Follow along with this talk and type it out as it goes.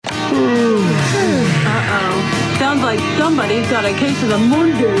Uh-oh. Sounds like somebody's got a case of the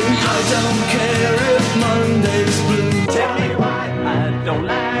Mondays. I don't care if Monday's blue. Tell me why I don't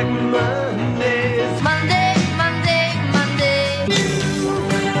like Mondays. Monday, Monday, Monday.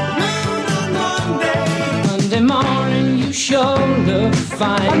 Monday morning, you sure look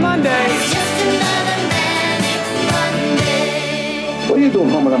fine. On Monday. Just another manic Monday. What are you doing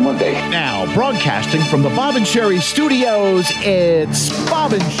home on a Monday? Now, broadcasting from the Bob and Sherry studios, it's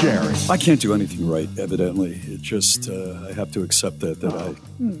Bob and Sherry. I can't do anything right, evidently. It just, I have to accept that I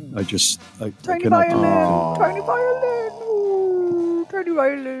Tiny cannot. violin. Tiny violin. Ooh, tiny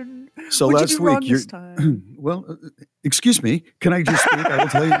violin. So What'd last you do week, wrong this time? well, excuse me, can I just speak? I will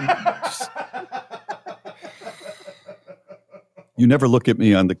tell you. You never look at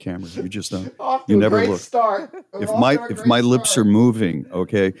me on the camera. You just don't. You never look. Start. If my lips are moving,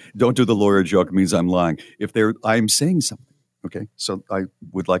 okay, don't do the lawyer joke. It means I'm lying. I'm saying something. Okay, so I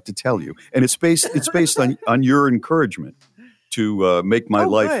would like to tell you, and it's based on your encouragement to make my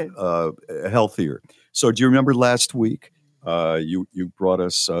life healthier. So, do you remember last week you brought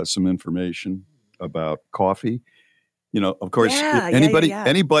us some information about coffee? You know, of course,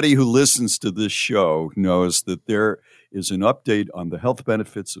 anybody who listens to this show knows that there is an update on the health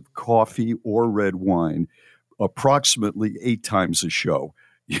benefits of coffee or red wine, approximately 8 times a show.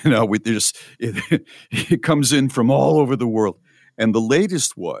 You know, it comes in from all over the world. And the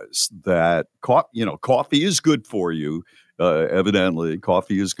latest was that, coffee is good for you. Evidently,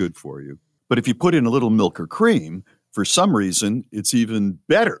 coffee is good for you. But if you put in a little milk or cream, for some reason, it's even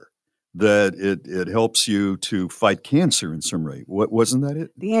better. That it helps you to fight cancer in some way. Wasn't that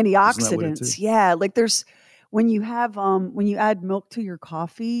it? The antioxidants. Yeah. Like when you have, when you add milk to your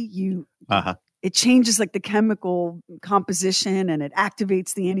coffee, it changes like the chemical composition and it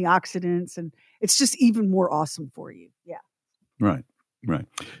activates the antioxidants and it's just even more awesome for you. Yeah. Right.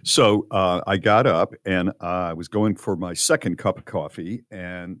 So I got up and I was going for my second cup of coffee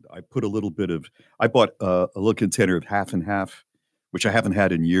and I put I bought a little container of half and half, which I haven't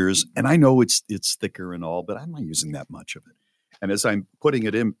had in years. And I know it's thicker and all, but I'm not using that much of it. And as I'm putting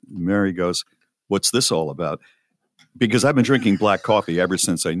it in, Mary goes, "What's this all about?" Because I've been drinking black coffee ever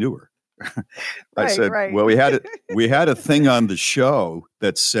since I knew her. I said, "Well, we had a thing on the show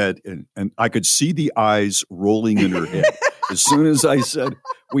that said," and I could see the eyes rolling in her head. As soon as I said,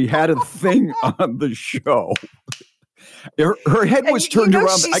 "We had a thing on the show," her head was turned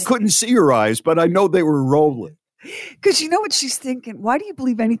around. I couldn't see her eyes, but I know they were rolling. Because you know what she's thinking? Why do you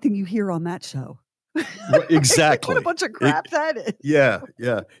believe anything you hear on that show? Exactly. What a bunch of crap that is. Yeah.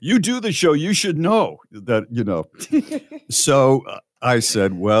 You do the show. You should know that, So I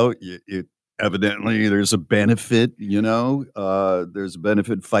said, well, evidently there's a benefit, there's a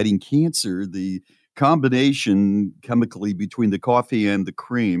benefit fighting cancer. The combination chemically between the coffee and the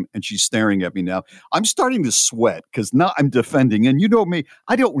cream, and she's staring at me now. I'm starting to sweat because now I'm defending. And you know me,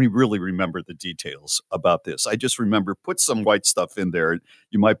 I don't really remember the details about this. I just remember put some white stuff in there.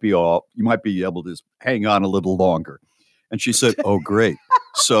 You might be able to hang on a little longer. And she said, "Oh, great.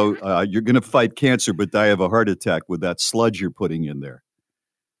 So you're going to fight cancer, but die of a heart attack with that sludge you're putting in there."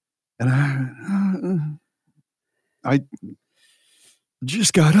 And I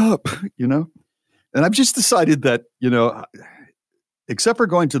just got up, And I've just decided that, except for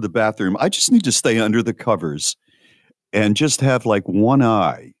going to the bathroom, I just need to stay under the covers and just have like one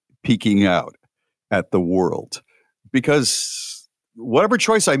eye peeking out at the world. Because whatever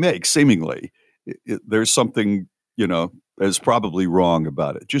choice I make, seemingly, there's something, that's probably wrong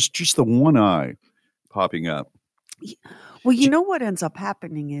about it. Just the one eye popping up. Well, you know what ends up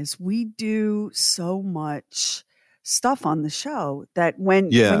happening is we do so much stuff on the show that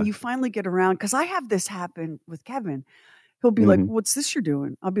when you finally get around, because I have this happen with Kevin, he'll be like, "What's this you're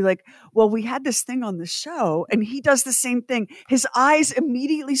doing?" I'll be like, "Well, we had this thing on the show," and he does the same thing. His eyes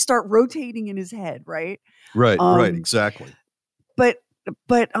immediately start rotating in his head, right? Right, exactly. But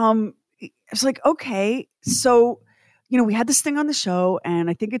it's like, okay, so we had this thing on the show,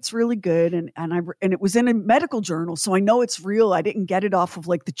 and I think it's really good, and it was in a medical journal, so I know it's real. I didn't get it off of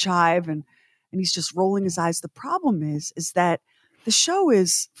like the Chive, and he's just rolling his eyes. The problem is that the show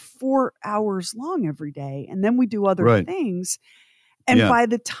is 4 hours long every day, and then we do other things. And by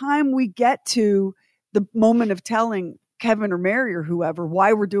the time we get to the moment of telling Kevin or Mary or whoever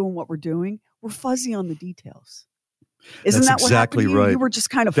why we're doing what we're doing, we're fuzzy on the details. Isn't that what happened to you? You were just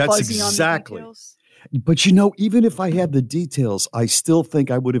kind of fuzzy on the details. But even if I had the details, I still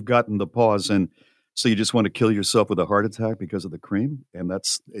think I would have gotten the pause. And so you just want to kill yourself with a heart attack because of the cream? And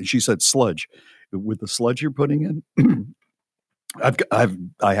she said sludge. With the sludge you're putting in,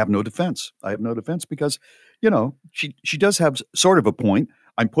 I have no defense. I have no defense because, she does have sort of a point.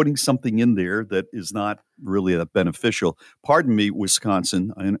 I'm putting something in there that is not really that beneficial. Pardon me,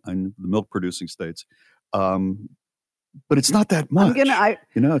 Wisconsin, and the milk producing states. But it's not that much.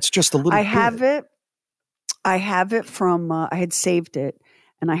 It's just a little I bit. have it. I have it from, I had saved it,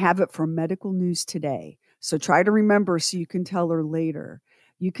 and I have it from Medical News Today. So try to remember so you can tell her later.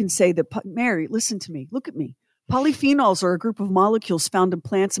 You can say that, Mary, listen to me. Look at me. Polyphenols are a group of molecules found in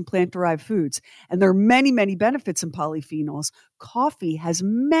plants and plant-derived foods. And there are many, many benefits in polyphenols. Coffee has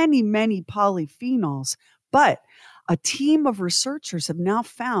many, many polyphenols. But a team of researchers have now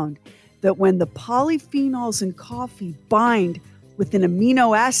found that when the polyphenols in coffee bind with an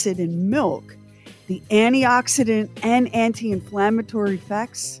amino acid in milk, the antioxidant and anti-inflammatory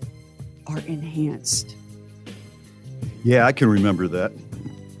effects are enhanced. Yeah, I can remember that.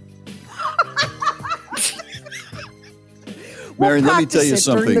 Mary, let me tell you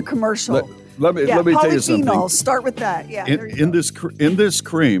something. During the commercial. Let me tell you something. Polyphenols, start with that. Yeah. In this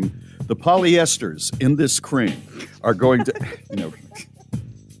cream, the polyesters in this cream are going to,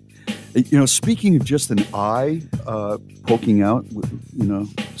 speaking of just an eye poking out,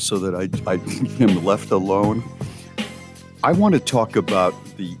 so that I am left alone, I want to talk about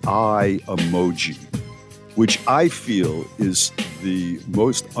the eye emoji, which I feel is the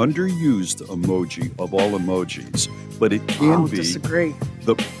most underused emoji of all emojis, but it can be disagree.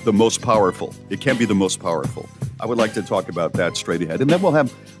 the most powerful. It can be the most powerful. I would like to talk about that straight ahead. And then we'll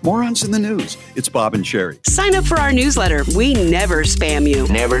have morons in the news. It's Bob and Sherry. Sign up for our newsletter. We never spam you.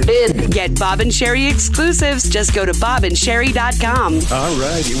 Never did. Get Bob and Sherry exclusives. Just go to bobandsherry.com. All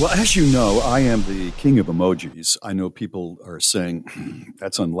righty. Well, as you know, I am the king of emojis. I know people are saying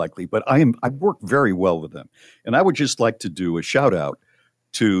that's unlikely, but I work very well with them. And I would just like to do a shout out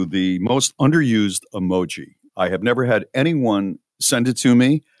to the most underused emoji. I have never had anyone send it to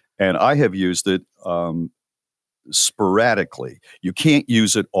me, and I have used it sporadically. You can't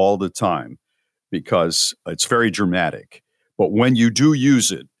use it all the time because it's very dramatic. But when you do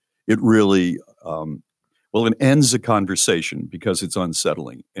use it, it really, it ends a conversation because it's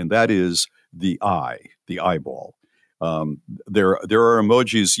unsettling. And that is the eyeball. There are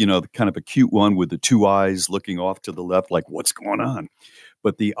emojis, kind of a cute one with the two eyes looking off to the left, like what's going on?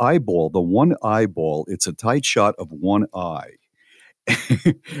 But the eyeball, the one eyeball, it's a tight shot of one eye.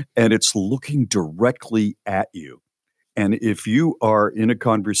 And it's looking directly at you. And if you are in a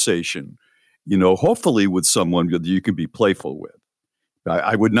conversation, hopefully with someone that you can be playful with.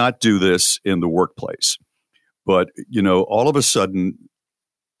 I would not do this in the workplace. But, all of a sudden,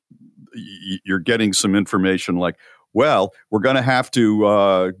 you're getting some information like, well, we're going to have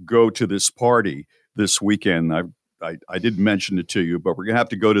to go to this party this weekend. I didn't mention it to you, but we're going to have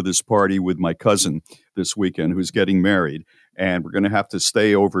to go to this party with my cousin this weekend who's getting married. And we're going to have to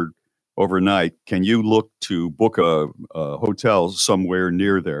stay overnight. Can you look to book a hotel somewhere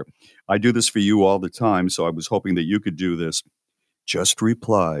near there? I do this for you all the time, so I was hoping that you could do this. Just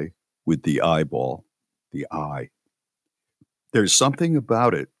reply with the eyeball, the eye. There's something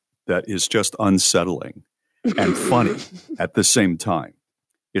about it that is just unsettling and funny at the same time.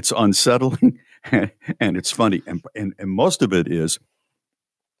 It's unsettling and it's funny. And most of it is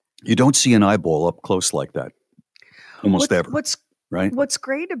you don't see an eyeball up close like that. Almost ever. Right? What's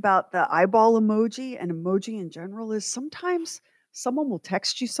great about the eyeball emoji and emoji in general is sometimes someone will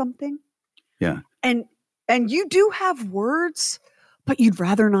text you something. Yeah. And you do have words, but you'd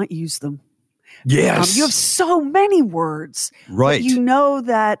rather not use them. Yes. You have so many words. Right. You know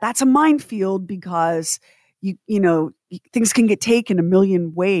that's a minefield because things can get taken a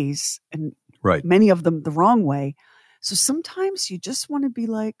million ways and many of them the wrong way. So sometimes you just want to be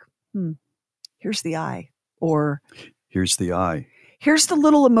like, here's the eye. Or here's the eye. Here's the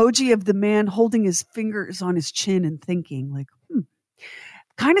little emoji of the man holding his fingers on his chin and thinking like,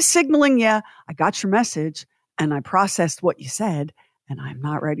 kind of signaling, I got your message and I processed what you said and I'm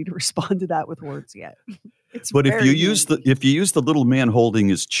not ready to respond to that with words yet. But if you use the little man holding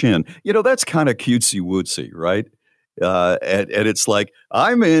his chin, that's kind of cutesy wootsy, right? And it's like,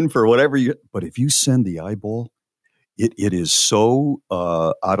 I'm in for whatever but if you send the eyeball, it is so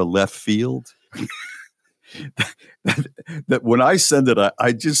out of left field. that when I send it,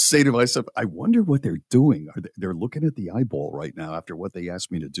 I just say to myself, I wonder what they're doing. They're looking at the eyeball right now after what they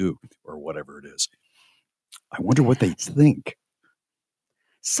asked me to do or whatever it is. I wonder what they think.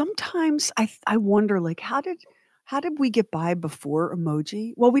 Sometimes I wonder, like, how did we get by before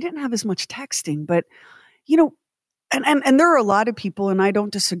emoji? Well, we didn't have as much texting, but and there are a lot of people, and I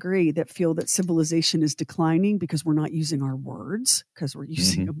don't disagree, that feel that civilization is declining because we're not using our words, because we're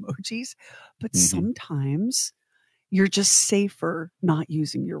using emojis. But sometimes you're just safer not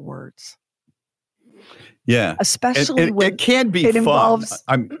using your words. Yeah. especially And when it can be it fun. involves.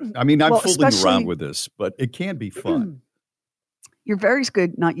 I'm Well, fooling especially- around with this, but it can be fun. You're very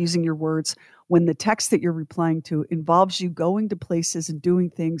good not using your words when the text that you're replying to involves you going to places and doing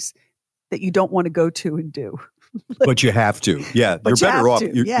things that you don't want to go to and do. But you have to. Yeah. But You're you better have off.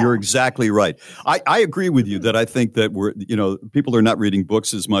 to, You're, yeah. you're exactly right. I agree with you that I think that people are not reading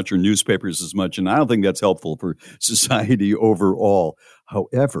books as much or newspapers as much. And I don't think that's helpful for society overall.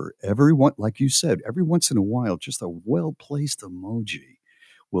 However, like you said, every once in a while, just a well-placed emoji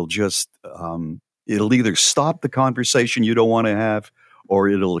will just, it'll either stop the conversation you don't want to have or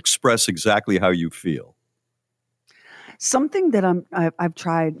it'll express exactly how you feel. Something that I've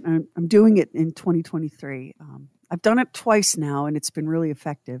tried, I'm doing it in 2023. I've done it twice now, and it's been really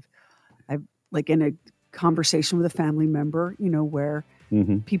effective. I've like in a conversation with a family member, where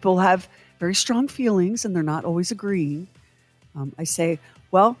people have very strong feelings and they're not always agreeing. I say,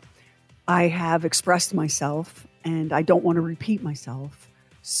 well, I have expressed myself and I don't want to repeat myself.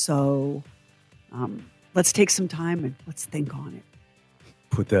 So let's take some time and let's think on it.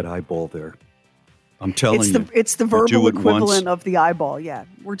 Put that eyeball there. I'm telling you. It's the You verbal do it equivalent once. of the eyeball. Yeah.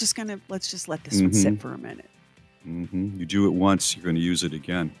 Let's just let this one sit for a minute. You do it once, you're going to use it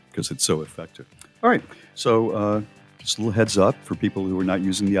again because it's so effective. All right. So just a little heads up for people who are not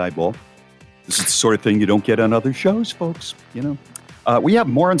using the eyeball. This is the sort of thing you don't get on other shows, folks. We have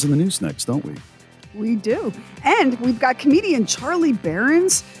Morons in the News next, don't we? We do. And we've got comedian Charlie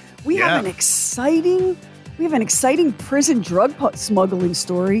Behrens. We have an exciting prison drug smuggling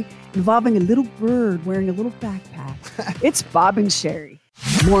story involving a little bird wearing a little backpack. It's Bob and Sherry.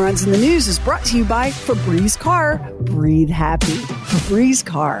 Morons in the News is brought to you by Febreze Car. Breathe happy. Febreze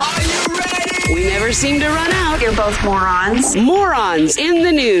Car. We never seem to run out. You're both morons. Morons in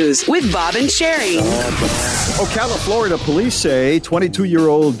the News with Bob and Sherry. Ocala, Florida police say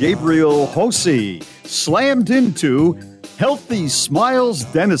 22-year-old Gabriel Hosey slammed into Healthy Smiles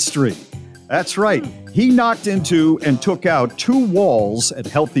Dentistry. That's right. He knocked into and took out 2 walls at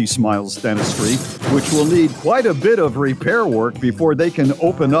Healthy Smiles Dentistry, which will need quite a bit of repair work before they can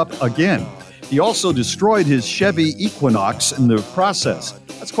open up again. He also destroyed his Chevy Equinox in the process.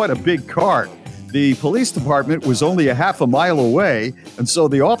 That's quite a big car. The police department was only a half a mile away, and so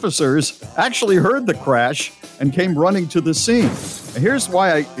the officers actually heard the crash and came running to the scene. And here's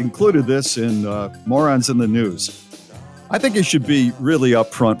why I included this in Morons in the News. I think you should be really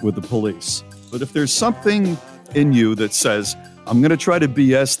upfront with the police. But if there's something in you that says, I'm going to try to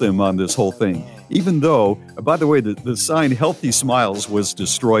BS them on this whole thing, even though, by the way, the sign Healthy Smiles was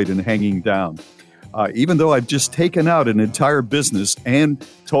destroyed and hanging down. Even though I've just taken out an entire business and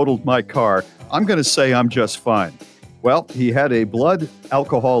totaled my car, I'm going to say I'm just fine. Well, he had a blood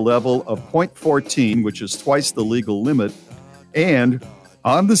alcohol level of 0.14, which is twice the legal limit. And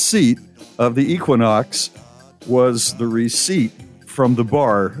on the seat of the Equinox was the receipt from the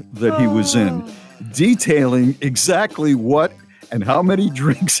bar that he was in, detailing exactly what and how many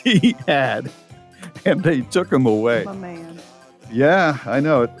drinks he had. And they took him away. My man. Yeah, I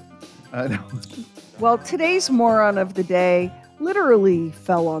know it. I know. Well, today's moron of the day literally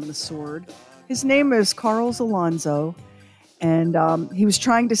fell on the sword. His name is Carlos Alonso, and he was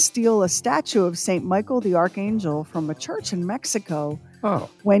trying to steal a statue of St. Michael the Archangel from a church in Mexico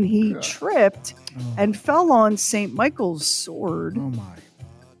when he tripped and fell on St. Michael's sword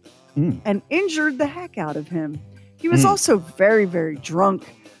and injured the heck out of him. He was also very, very drunk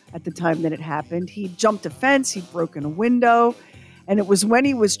at the time that it happened. He jumped a fence, he'd broken a window, and it was when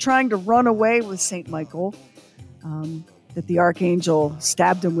he was trying to run away with St. Michael that the Archangel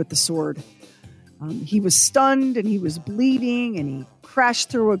stabbed him with the sword. He was stunned and he was bleeding and he crashed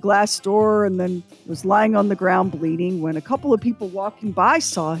through a glass door and then was lying on the ground bleeding. When a couple of people walking by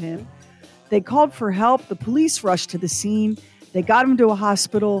saw him, they called for help. The police rushed to the scene. They got him to a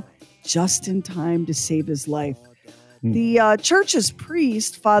hospital just in time to save his life. The church's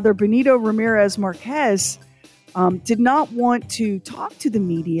priest, Father Benito Ramirez Marquez, did not want to talk to the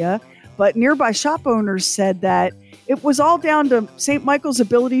media, but nearby shop owners said that it was all down to St. Michael's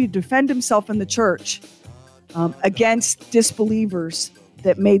ability to defend himself in the church against disbelievers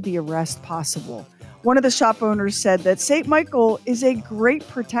that made the arrest possible. One of the shop owners said that St. Michael is a great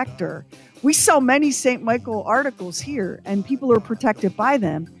protector. We sell many St. Michael articles here, and people are protected by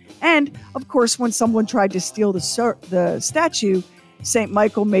them. And, of course, when someone tried to steal the statue, St.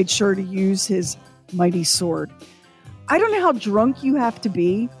 Michael made sure to use his mighty sword. I don't know how drunk you have to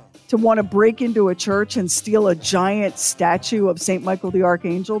be to want to break into a church and steal a giant statue of St. Michael the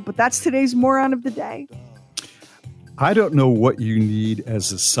Archangel, but that's today's moron of the day. I don't know what you need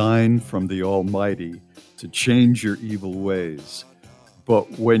as a sign from the Almighty to change your evil ways,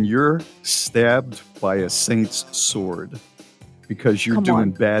 But when you're stabbed by a saint's sword because you're Come doing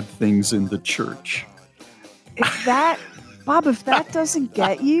on. bad things in the church, If that, Bob, if that doesn't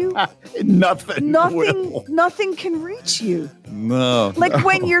get you, nothing will. nothing can reach you. No. Like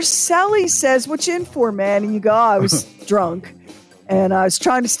when your cellie says, "What you in for, man?" and you go, "I was drunk, and I was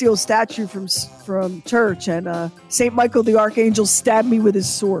trying to steal a statue from church, and Saint Michael the Archangel stabbed me with his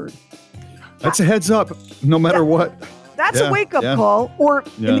sword." That's a heads up, no matter what. That's Yeah, a wake-up yeah. call. Or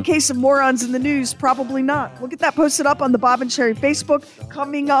in Yeah. the case of morons in the news, probably not. We'll get that posted up on the Bob and Sherry Facebook.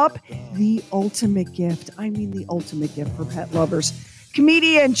 Coming up, the ultimate gift. I mean the ultimate gift for pet lovers.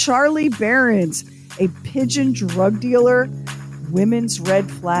 Comedian Charlie Behrens, a pigeon drug dealer, women's red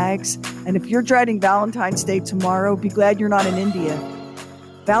flags. And if you're dreading Valentine's Day tomorrow, be glad you're not in India.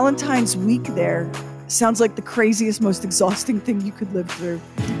 Valentine's week there sounds like the craziest, most exhausting thing you could live through.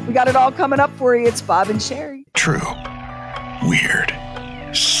 We got it all coming up for you. It's Bob and Sherry. True. Weird.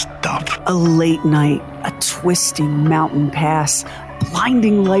 Stuff. A late night, a twisting mountain pass,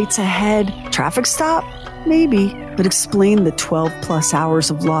 blinding lights ahead, traffic stop? Maybe. But explain the 12 plus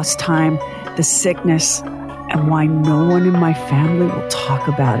hours of lost time, the sickness, and why no one in my family will talk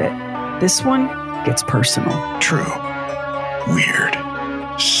about it. This one gets personal. True. Weird.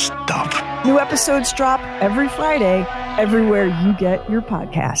 Stuff. New episodes drop every Friday, everywhere you get your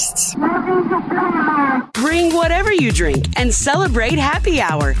podcasts. Bring whatever you drink and celebrate happy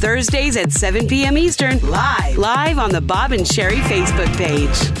hour. Thursdays at 7 p.m. Eastern, live on the Bob and Sherry Facebook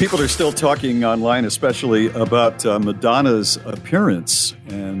page. People are still talking online, especially about Madonna's appearance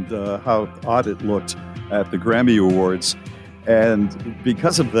and how odd it looked at the Grammy Awards. And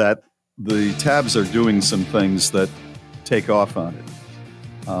because of that, the tabs are doing some things that take off on it.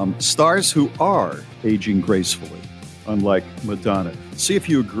 Stars who are aging gracefully, unlike Madonna. See if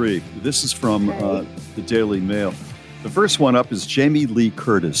you agree. This is from the Daily Mail. The first one up is Jamie Lee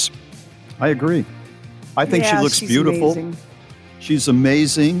Curtis. I agree. I think she looks she's beautiful. amazing. She's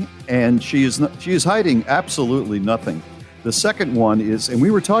amazing, and she is hiding absolutely nothing. The second one is, and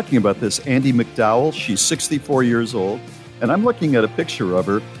we were talking about this, Andie MacDowell. She's 64 years old, and I'm looking at a picture of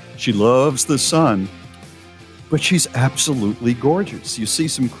her. She loves the sun, but she's absolutely gorgeous. You see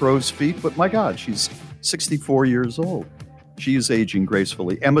some crow's feet, but my God, she's 64 years old. She is aging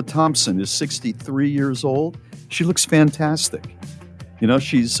gracefully. Emma Thompson is 63 years old. She looks fantastic. You know,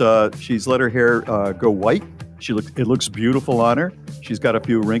 she's let her hair go white. It looks beautiful on her. She's got a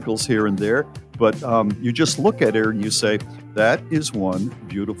few wrinkles here and there, but you just look at her and you say, that is one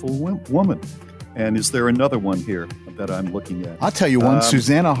beautiful woman. And is there another one here that I'm looking at? I'll tell you one,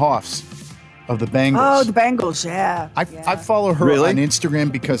 Susanna Hoffs of the Bengals. Oh, the Bengals, yeah. I follow her Really? on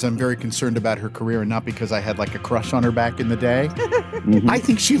Instagram because I'm very concerned about her career and not because I had like a crush on her back in the day. I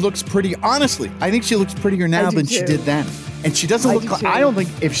think she looks pretty, honestly, I think she looks prettier now do than she too. did then. And she doesn't I look do like, too. I don't think,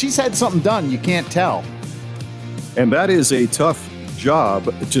 if she's had something done, you can't tell. And that is a tough job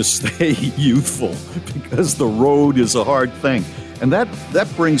to stay youthful because the road is a hard thing. And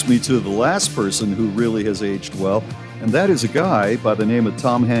that brings me to the last person who really has aged well, and that is a guy by the name of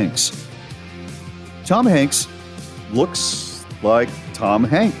Tom Hanks. Tom Hanks looks like Tom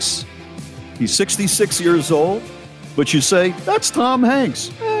Hanks. He's 66 years old, but you say, that's Tom Hanks.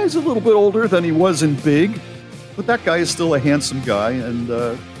 He's a little bit older than he was in Big, but that guy is still a handsome guy, and,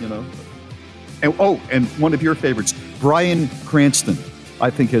 you know. And one of your favorites, Bryan Cranston, I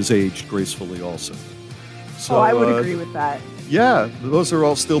think has aged gracefully also. So, I would agree with that. Yeah, those are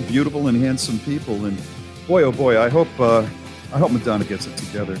all still beautiful and handsome people. And boy, oh boy, I hope Madonna gets it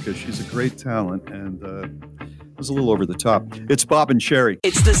together because she's a great talent and it was a little over the top. It's Bob and Sherry.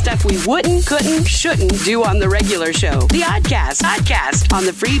 It's the stuff we wouldn't, couldn't, shouldn't do on the regular show. The Oddcast on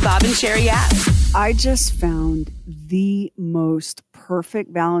the free Bob and Sherry app. I just found the most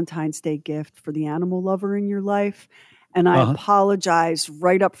perfect Valentine's Day gift for the animal lover in your life. And I apologize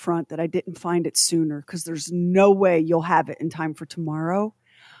right up front that I didn't find it sooner because there's no way you'll have it in time for tomorrow.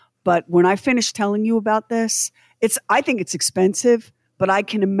 But when I finish telling you about this, I think it's expensive, but I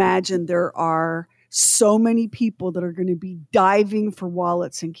can imagine there are so many people that are going to be diving for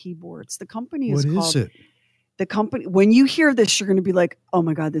wallets and keyboards. The company is called... The company, when you hear this, you're going to be like, oh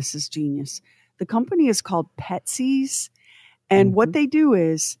my God, this is genius. The company is called Petsies. And what they do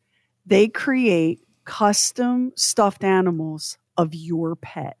is they create custom stuffed animals of your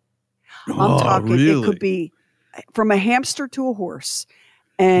pet. I'm talking, it could be from a hamster to a horse.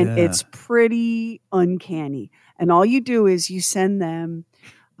 And it's pretty uncanny. And all you do is you send them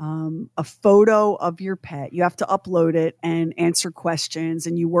a photo of your pet. You have to upload it and answer questions.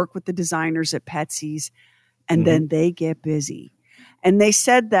 And you work with the designers at Petsies. And then they get busy. And they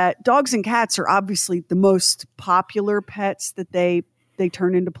said that dogs and cats are obviously the most popular pets that they they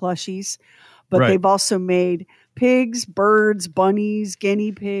turn into plushies. But Right. they've also made pigs, birds, bunnies,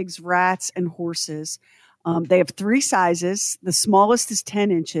 guinea pigs, rats, and horses. They have 3 sizes. The smallest is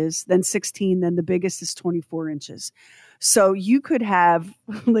 10 inches, then 16, then the biggest is 24 inches. So you could have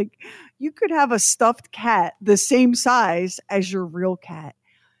a stuffed cat the same size as your real cat.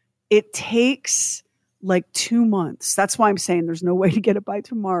 It takes like 2 months. That's why I'm saying there's no way to get it by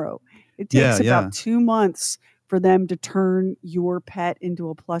tomorrow. It takes about 2 months for them to turn your pet into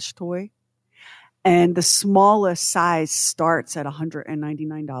a plush toy. And the smallest size starts at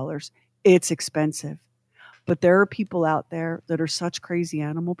 $199. It's expensive. But there are people out there that are such crazy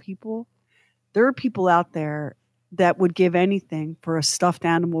animal people. There are people out there that would give anything for a stuffed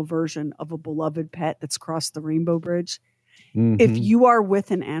animal version of a beloved pet that's crossed the Rainbow Bridge. Mhm. If you are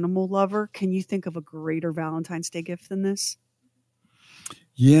with an animal lover, can you think of a greater Valentine's Day gift than this?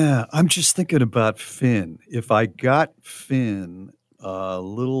 Yeah, I'm just thinking about Finn. If I got Finn a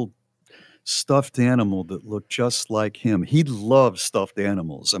little stuffed animal that looked just like him, he loves stuffed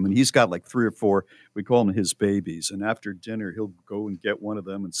animals. I mean, he's got like 3 or 4, we call them his babies. And after dinner, he'll go and get one of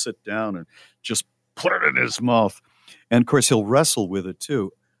them and sit down and just put it in his mouth. And of course, he'll wrestle with it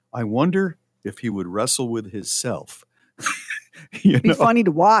too. I wonder if he would wrestle with himself. It'd be funny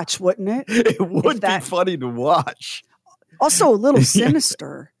to watch, wouldn't it? It would be funny to watch. Also a little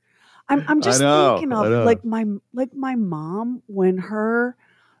sinister. I'm just know, thinking I of know. like my mom when her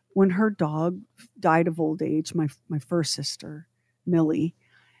dog died of old age, my first sister, Millie.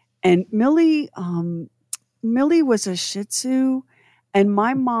 And Millie was a Shih Tzu, and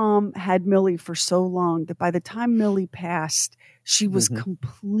my mom had Millie for so long that by the time Millie passed, she was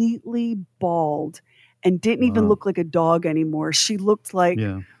completely bald and didn't even Wow. look like a dog anymore. She looked like,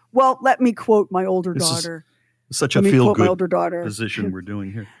 Yeah. well, let me quote my older This is daughter. Such a Let me quote my feel-good older daughter. position we're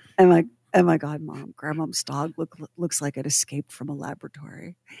doing here. And like, oh my God, Mom, Grandmom's dog looks like it escaped from a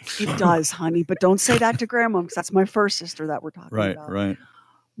laboratory. It does, honey, but don't say that to Grandma because that's my first sister that we're talking Right, about. right.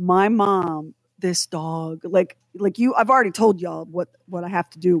 My mom, this dog, like you, I've already told y'all what I have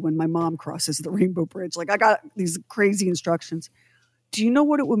to do when my mom crosses the Rainbow Bridge. Like I got these crazy instructions. Do you know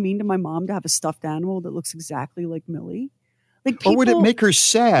what it would mean to my mom to have a stuffed animal that looks exactly like Millie? Like, Or would it people make her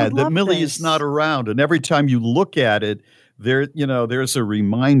sad would that love Millie this. is not around? And every time you look at it, there's a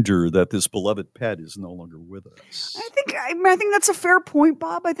reminder that this beloved pet is no longer with us. I think that's a fair point,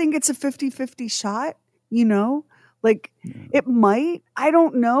 Bob. I think it's a 50-50 shot, like it might, I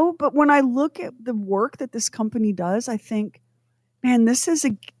don't know. But when I look at the work that this company does, I think, man, this is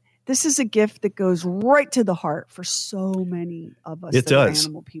a gift that goes right to the heart for so many of us It that are does.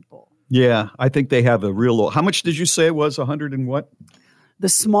 animal people. Yeah, I think they have a real. How much did you say it was? 100 and what? The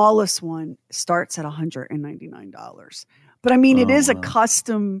smallest one starts at $199. But I mean, it Oh, is a wow.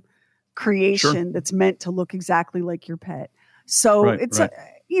 custom creation that's meant to look exactly like your pet. So Right, it's, right.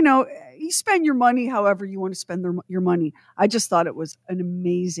 you spend your money however you want to spend your money. I just thought it was an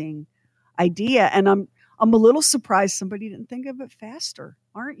amazing idea. And I'm a little surprised somebody didn't think of it faster.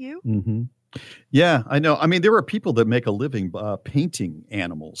 Aren't you? Mm-hmm. Yeah, I know. I mean, there are people that make a living painting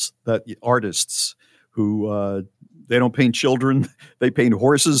animals, artists who they don't paint children, they paint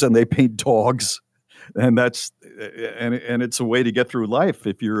horses and they paint dogs. And and it's a way to get through life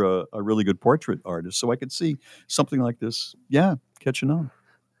if you're a really good portrait artist. So I could see something like this, catching on.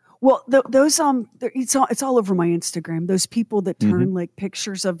 Well, those it's all over my Instagram. Those people that turn like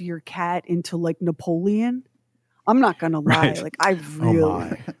pictures of your cat into like Napoleon. I'm not gonna lie, Right. like I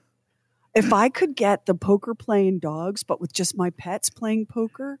really, if I could get the poker playing dogs, but with just my pets playing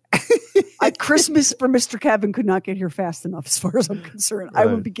poker, Christmas for Mr. Kevin could not get here fast enough, as far as I'm concerned. I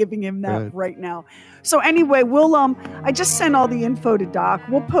would Right. be giving him that Right. right now. So anyway, we'll I just sent all the info to Doc.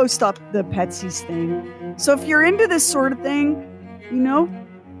 We'll post up the Petsies thing. So if you're into this sort of thing,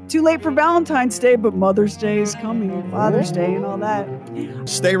 too late for Valentine's Day, but Mother's Day is coming, Father's Day, and all that.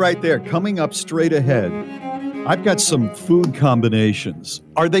 Stay right there. Coming up straight ahead, I've got some food combinations.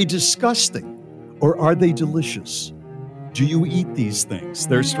 Are they disgusting or are they delicious? Do you eat these things?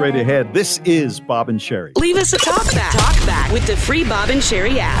 They're straight ahead. This is Bob and Sherry. Leave us a talk back with the free Bob and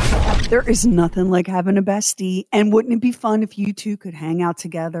Sherry app. There is nothing like having a bestie. And wouldn't it be fun if you two could hang out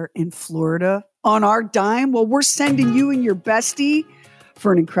together in Florida on our dime? Well, we're sending you and your bestie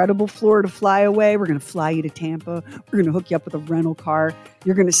for an incredible Florida flyaway. We're going to fly you to Tampa. We're going to hook you up with a rental car.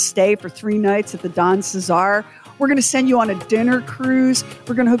 You're going to stay for 3 nights at the Don Cesar. We're going to send you on a dinner cruise.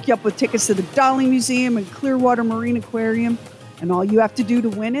 We're going to hook you up with tickets to the Dolly Museum and Clearwater Marine Aquarium. And all you have to do to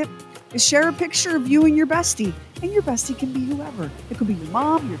win it is share a picture of you and your bestie. And your bestie can be whoever. It could be your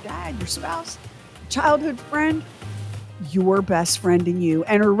mom, your dad, your spouse, your childhood friend, your best friend and you.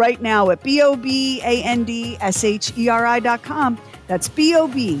 Enter right now at BOBANDSHERI.com That's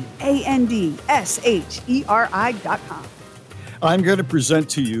BOBANDSHERI.com. I'm going to present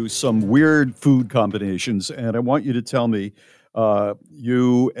to you some weird food combinations, and I want you to tell me,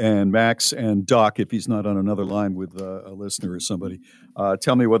 you and Max and Doc, if he's not on another line with a listener or somebody,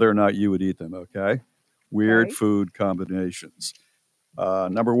 tell me whether or not you would eat them, okay? Weird Okay. food combinations.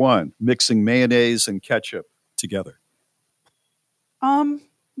 Number one, mixing mayonnaise and ketchup together.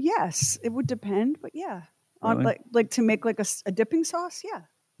 Yes, it would depend, but yeah. Really? Like to make like a dipping sauce, yeah.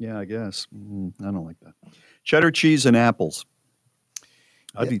 Yeah, I guess. I don't like that. Cheddar cheese and apples.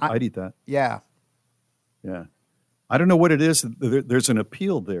 I'd eat that. Yeah. Yeah. I don't know what it is. There's an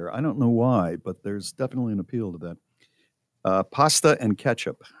appeal there. I don't know why, but there's definitely an appeal to that. Pasta and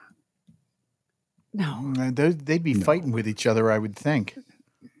ketchup. No. They'd be fighting with each other, I would think.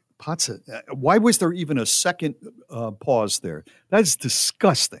 Pasta. Why was there even a second pause there? That is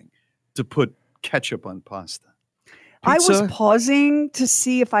disgusting to put ketchup on pasta. I was Pizza? pausing to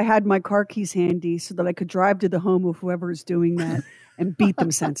see if I had my car keys handy so that I could drive to the home of whoever is doing that and beat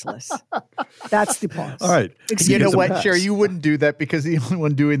them senseless. That's the pause. All right. You know It's a what, pass. Sherry? You wouldn't do that because the only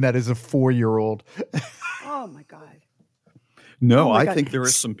one doing that is a 4-year-old. Oh my God. No, Oh my I God. think there are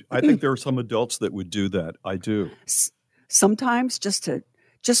some. I think there are some adults that would do that. I do. Sometimes just to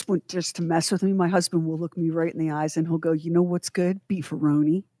mess with me, my husband will look me right in the eyes and he'll go, "You know what's good?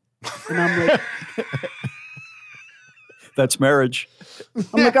 Beefaroni." And I'm like, That's marriage. all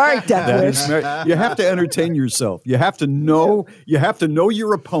right, Death That Wish. is marriage. You have to entertain yourself. You have to know. You have to know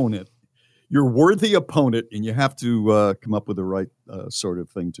your opponent, your worthy opponent, and you have to come up with the right sort of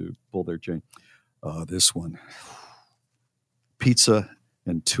thing to pull their chain. This one, pizza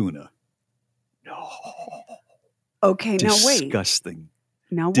and tuna. Okay, now wait. Disgusting.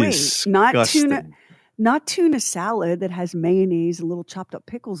 Now wait. Disgusting. Not tuna salad that has mayonnaise and little chopped up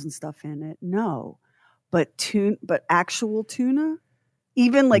pickles and stuff in it. No. But actual tuna,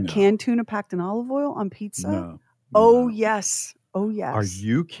 even like No. canned tuna packed in olive oil on pizza. No. Oh no. yes. Oh yes. Are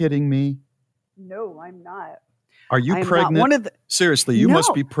you kidding me? No, I'm not. Are you I am not pregnant? one of the. Seriously, you must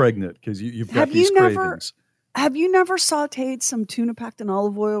No. be pregnant because you've got Have these you never- cravings. Have you never sauteed some tuna packed in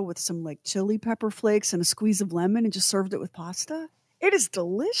olive oil with some like chili pepper flakes and a squeeze of lemon and just served it with pasta? It is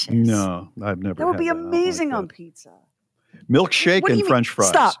delicious. No, I've never. That would had be I don't like amazing that. on pizza. Milkshake What do and you mean? French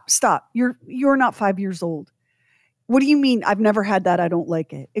fries. Stop. You're not 5 years old. What do you mean? I've never had that. I don't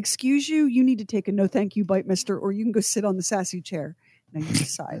like it. Excuse you. You need to take a no thank you bite, mister, or you can go sit on the sassy chair. Now you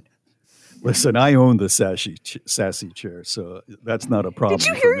decide. Listen, I own the sassy chair, so that's not a problem. Did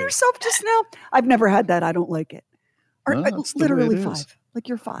you for hear me. yourself just now? I've never had that. I don't like it. No, that's the way Literally it is. 5. Like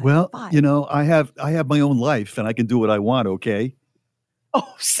you're 5. Well, 5. you know, I have my own life, and I can do what I want. Okay.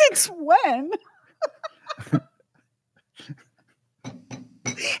 Oh, since when?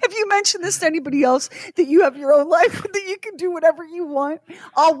 Have you mentioned this to anybody else that you have your own life and that you can do whatever you want?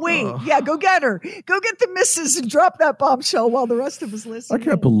 I'll wait. Yeah, go get her. Go get the missus and drop that bombshell while the rest of us listen. I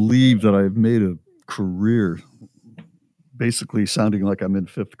can't believe that I've made a career basically sounding like I'm in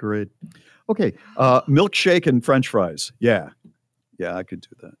 5th grade. Okay. Milkshake and French fries. Yeah, I could do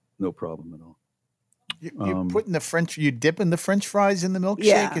that. No problem at all. You're putting you dipping the French fries in the milkshake?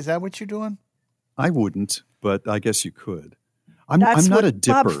 Yeah. Is that what you're doing? I wouldn't, but I guess you could. I'm That's not what- a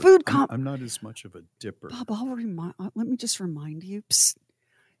dipper. Bob, food I'm not as much of a dipper. Bob, let me just remind you. Psst,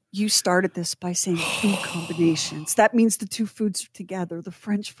 you started this by saying food combinations. That means the two foods are together. The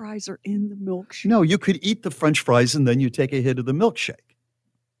French fries are in the milkshake. No, you could eat the French fries and then you take a hit of the milkshake.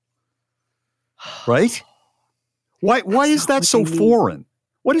 Right? Why is not that what so they mean. foreign?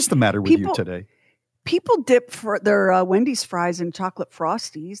 What is the matter with you People- today? People dip for their Wendy's fries in chocolate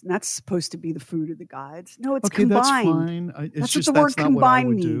frosties, and that's supposed to be the food of the gods. No, it's Okay, combined. that's fine. It's That's just what the word not what I combine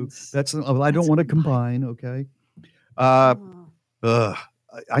would do. means. I don't That's want to combined. combine. Okay. Oh.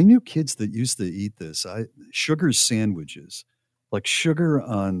 I knew kids that used to eat this. Sugar sandwiches, like sugar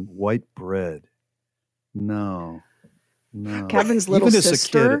on white bread. No. Kevin's little Even as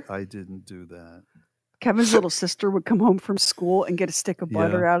sister- a kid, I didn't do that. Kevin's little sister would come home from school and get a stick of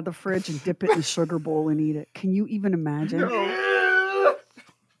butter Yeah. out of the fridge and dip it in a sugar bowl and eat it. Can you even imagine?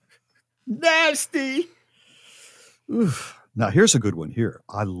 Nasty. Oof. Now, here's a good one here.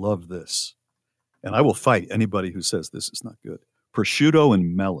 I love this. And I will fight anybody who says this is not good. Prosciutto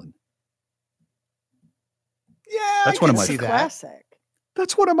and melon. Yeah, That's I one of can my see that. Classic.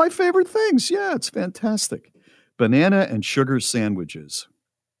 That's one of my favorite things. Yeah, it's fantastic. Banana and sugar sandwiches.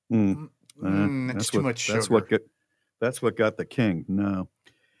 That's too much sugar. That's what got the king. No.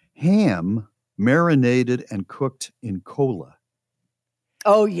 Ham marinated and cooked in cola.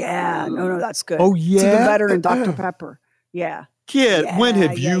 Oh yeah, no, that's good. Oh, it's even yeah? better than Dr. Pepper. Yeah, Kid, when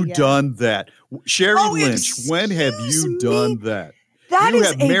have Yeah, you yeah. done that? Sherry Oh, Lynch, when have excuse you me. done that? That you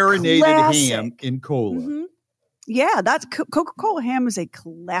is have a marinated classic. ham in cola. Mhm. Yeah, that's Coca-Cola ham is a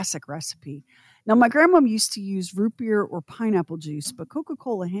classic recipe. Now, my grandma used to use root beer or pineapple juice, but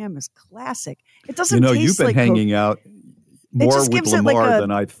Coca-Cola ham is classic. It doesn't You know, taste you've been like hanging out more just with gives it like Lamar a-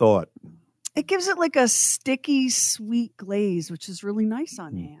 than I thought. It gives it like a sticky, sweet glaze, which is really nice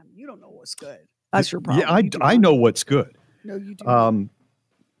on ham. You don't know what's good. That's your problem. Yeah, You do I not. know what's good. No, you do. not.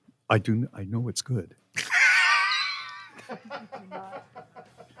 I do. I know what's good.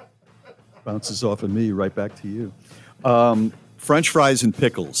 Bounces off of me right back to you. French fries and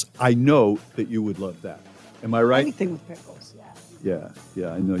pickles. I know that you would love that. Am I right? Anything with pickles, yeah.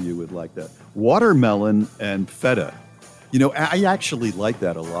 Yeah, I know you would like that. Watermelon and feta. You know, I actually like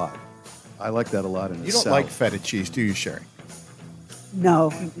that a lot. I like that a lot in a You don't salad. like feta cheese, do you, Sherry?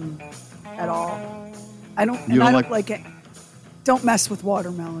 No, at all. I don't. You And I don't don't like it. Don't mess with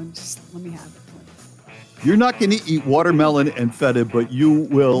watermelon. Just let me have it. You're not going to eat watermelon and feta, but you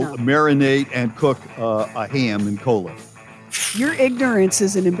will No. marinate and cook a ham in cola. Your ignorance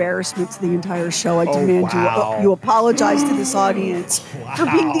is an embarrassment to the entire show. I demand wow. you apologize to this audience for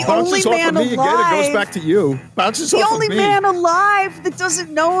being the only Bounces off man of me alive. again. It goes back to you. Bounces the off only of me. man alive that doesn't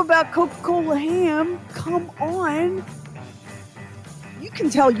know about Coca-Cola ham. Come on. You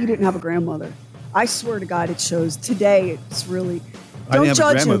can tell you didn't have a grandmother. I swear to God, it shows. Today, it's really. I Don't didn't have a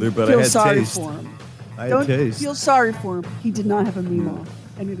judge grandmother, him. but I Feel had sorry taste. for him. I had Don't taste. feel sorry for him. He did not have a Mimo,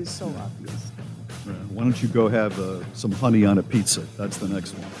 and it is so obvious. Why don't you go have some honey on a pizza? That's the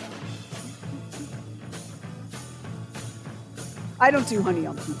next one. I don't do honey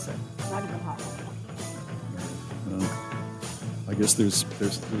on pizza. Not even hot. I guess there's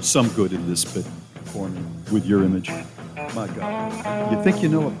some good in this bit for me with your image. My God, you think you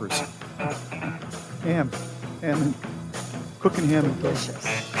know a person? Ham, and cooking ham and Delicious.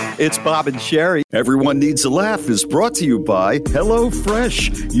 It's Bob and Sherry. Everyone Needs a Laugh is brought to you by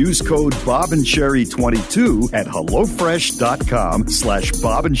HelloFresh. Use code Bob and Sherry 22 at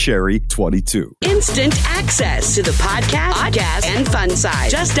HelloFresh.com/Bob and Sherry 22. Instant access to the podcast, and fun side.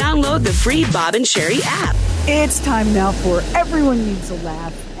 Just download the free Bob and Sherry app. It's time now for Everyone Needs a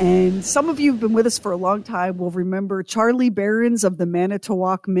Laugh. And some of you who've been with us for a long time will remember Charlie Behrens of the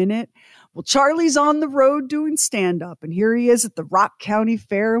Manitowoc Minute. Well, Charlie's on the road doing stand-up, and here he is at the Rock County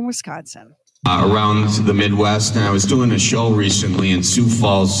Fair in Wisconsin. Around the Midwest, and I was doing a show recently in Sioux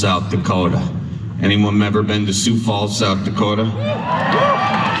Falls, South Dakota. Anyone ever been to Sioux Falls, South Dakota?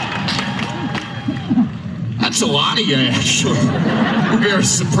 That's a lot of you, actually. I'm very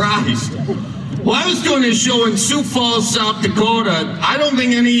surprised. Well, I was doing a show in Sioux Falls, South Dakota. I don't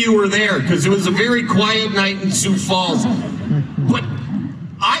think any of you were there because it was a very quiet night in Sioux Falls. But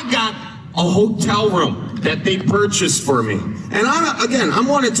I got a hotel room that they purchased for me. And I'm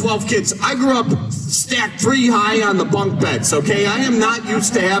one of 12 kids. I grew up stacked 3 high on the bunk beds, okay? I am not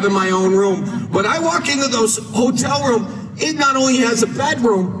used to having my own room. But I walk into those hotel room, it not only has a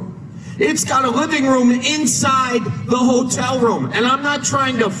bedroom, it's got a living room inside the hotel room. And I'm not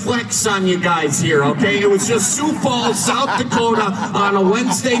trying to flex on you guys here, okay? It was just Sioux Falls, South Dakota on a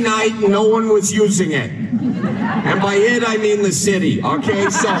Wednesday night and no one was using it. And by it, I mean the city, okay?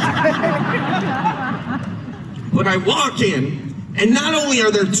 So, but I walk in, and not only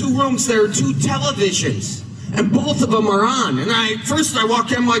are there 2 rooms, there are 2 televisions. And both of them are on. And first I walk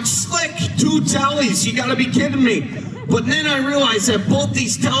in, I'm like, slick, 2 tellies, you gotta be kidding me. But then I realized that both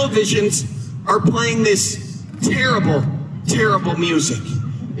these televisions are playing this terrible, terrible music.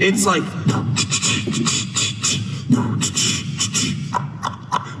 It's like...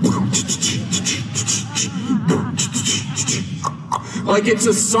 Like it's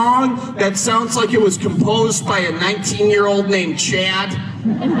a song that sounds like it was composed by a 19-year-old named Chad,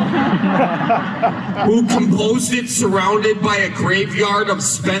 who composed it surrounded by a graveyard of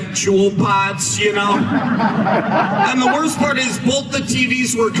spent jewel pods, you know? And the worst part is both the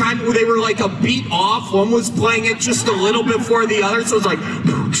TVs were they were like a beat off. One was playing it just a little before the other, so it was like...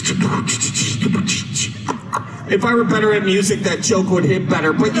 If I were better at music, that joke would hit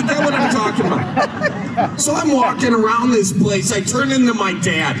better, but you get what I'm talking about. So I'm walking around this place. I turn into my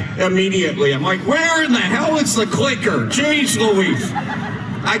dad immediately. I'm like, where in the hell is the clicker? Jeez Louise.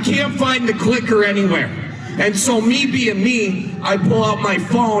 I can't find the clicker anywhere. And so me being me, I pull out my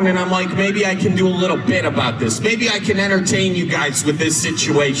phone and I'm like, maybe I can do a little bit about this. Maybe I can entertain you guys with this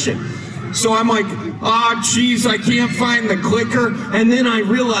situation. So I'm like, geez, I can't find the clicker. And then I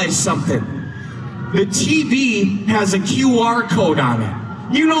realize something. The TV has a QR code on it.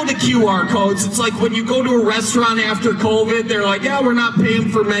 You know the QR codes. It's like when you go to a restaurant after COVID, they're like, yeah, we're not paying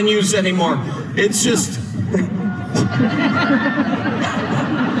for menus anymore. It's just,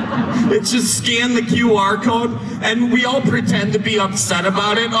 It's just scan the QR code, and we all pretend to be upset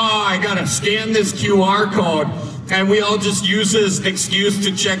about it. Oh, I gotta scan this QR code. And we all just use it as an excuse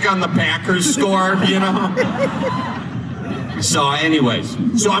to check on the Packers score, you know? So anyways,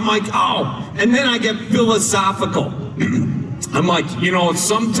 so I'm like, oh, and then I get philosophical. I'm like, you know,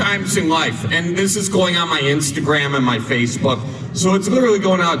 sometimes in life, and this is going on my Instagram and my Facebook, so it's literally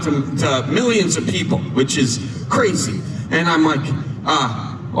going out to millions of people, which is crazy. And I'm like,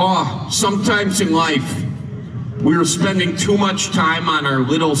 sometimes in life, we're spending too much time on our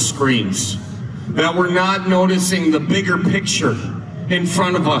little screens, that we're not noticing the bigger picture in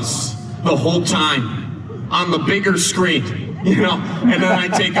front of us the whole time on the bigger screen, you know? And then I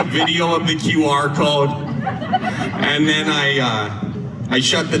take a video of the QR code, and then I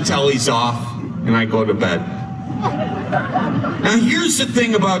shut the tellies off, and I go to bed. Now here's the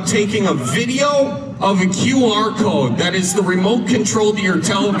thing about taking a video of a QR code that is the remote control to your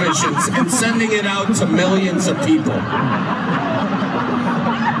televisions and sending it out to millions of people.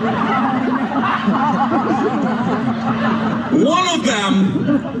 One of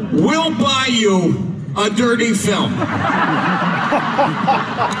them will buy you a dirty film.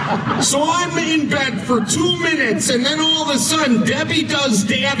 So I'm in bed for 2 minutes, and then all of a sudden, Debbie Does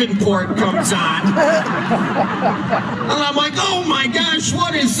Davenport comes on. And I'm like, oh my gosh,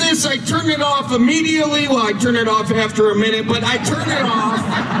 what is this? I turn it off immediately. Well, I turn it off after a minute, but I turn it off.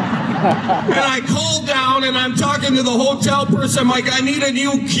 And I call down, and I'm talking to the hotel person. I'm like, I need a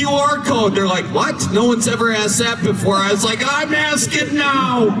new QR code. They're like, what? No one's ever asked that before. I was like, I'm asking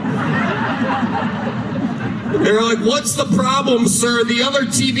now. They're like, what's the problem, sir? The other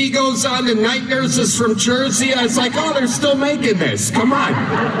TV goes on to Night Nurses from Jersey. I was like, oh, they're still making this. Come on.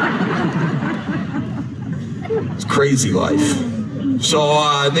 It's crazy life.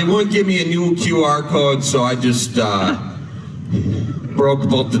 So they wouldn't give me a new QR code, so I just broke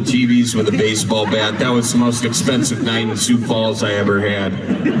both the TVs with a baseball bat. That was the most expensive night in Sioux Falls I ever had.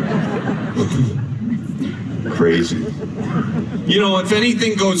 Crazy. You know, if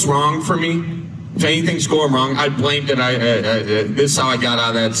anything goes wrong for me, if anything's going wrong, I blamed it. This is how I got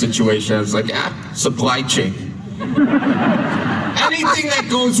out of that situation. I was like, supply chain. Anything that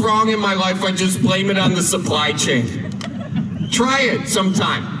goes wrong in my life, I just blame it on the supply chain. Try it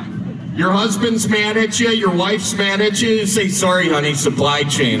sometime. Your husband's mad at you, your wife's mad at you, say, sorry, honey, supply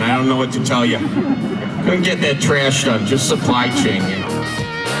chain. I don't know what to tell you. Couldn't get that trash done, just supply chain. You know.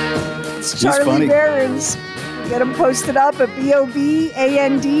 It's Charlie Barons. Get them posted up at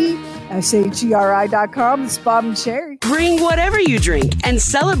BOBANDSHERI.com. It's Bob and Sherry. Bring whatever you drink and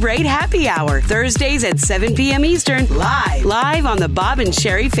celebrate Happy Hour Thursdays at 7 p.m. Eastern, live on the Bob and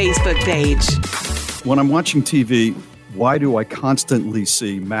Sherry Facebook page. When I'm watching TV, why do I constantly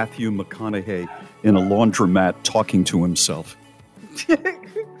see Matthew McConaughey in a laundromat talking to himself?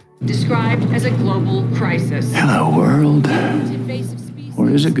 Described as a global crisis. Hello, world. Or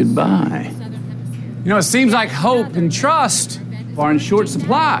is it goodbye? You know, it seems like hope and trust are in short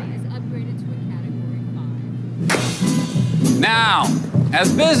supply. Now,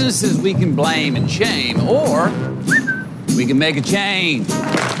 as businesses, we can blame and shame, or we can make a change.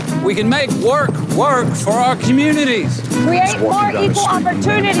 We can make work for our communities. Create more equal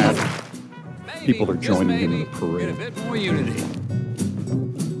opportunities. People are joining in the parade. A bit more unity.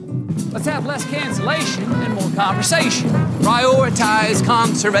 Let's have less cancellation and more conversation. Prioritize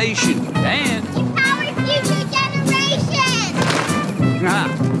conservation and empower future generations.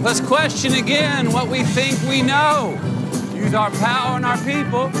 Let's question again what we think we know. Use our power and our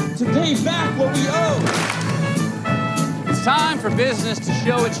people to pay back what we owe. It's time for business to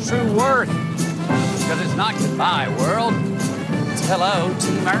show its true worth. Because it's not goodbye, world. It's hello,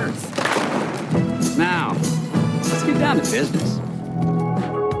 Team Earth. Now, let's get down to business.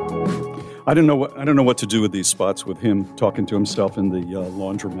 I don't know what to do with these spots with him talking to himself in the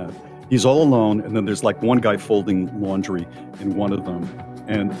laundromat. He's all alone, and then there's like one guy folding laundry in one of them.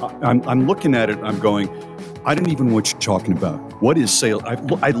 And I'm looking at it, I'm going, I don't even know what you're talking about. What is sales?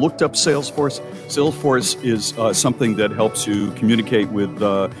 I looked up Salesforce. Salesforce is something that helps you communicate with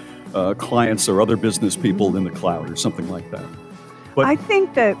clients or other business people in the cloud or something like that. But I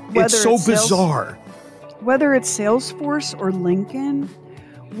think that whether it's so bizarre. Whether it's Salesforce or Lincoln,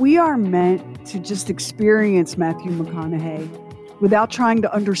 we are meant to just experience Matthew McConaughey without trying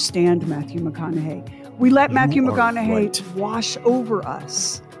to understand Matthew McConaughey. We let Matthew McConaughey wash over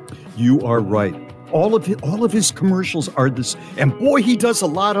us. You are right. All of his commercials are this, and boy, he does a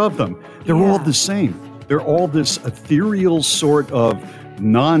lot of them. They're all the same. They're all this ethereal sort of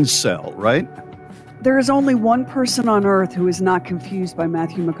non-sell, right? There is only one person on earth who is not confused by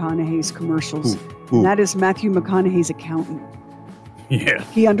Matthew McConaughey's commercials. Who? And that is Matthew McConaughey's accountant. Yeah.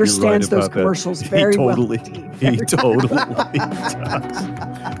 He understands you're right those about that. commercials very well. He totally does.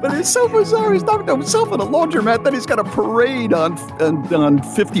 But it's so bizarre. He's talking to himself at a laundromat, then he's got a parade on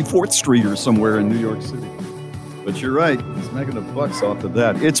 54th Street or somewhere in New York City. But you're right. He's making the bucks off of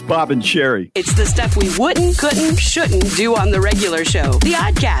that. It's Bob and Sherry. It's the stuff we wouldn't, couldn't, shouldn't do on the regular show. The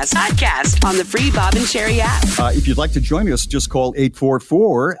Oddcast on the free Bob and Sherry app. If you'd like to join us, just call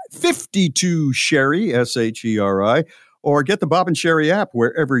 844-52-SHERRY, S-H-E-R-I, or get the Bob and Sherry app.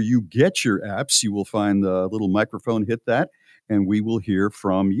 Wherever you get your apps, you will find the little microphone, hit that, and we will hear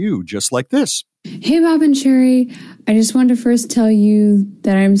from you, just like this. Hey, Bob and Sherry. I just wanted to first tell you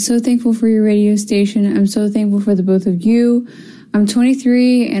that I'm so thankful for your radio station. I'm so thankful for the both of you. I'm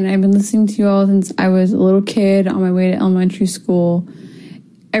 23, and I've been listening to you all since I was a little kid on my way to elementary school.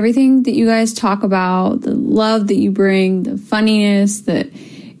 Everything that you guys talk about, the love that you bring, the funniness,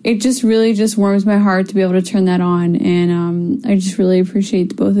 it just really just warms my heart to be able to turn that on. And I just really appreciate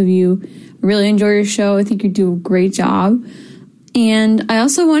the both of you. I really enjoy your show. I think you do a great job. And I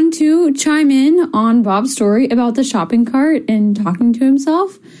also want to chime in on Bob's story about the shopping cart and talking to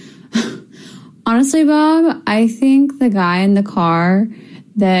himself. Honestly, Bob, I think the guy in the car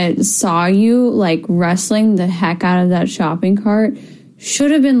that saw you like wrestling the heck out of that shopping cart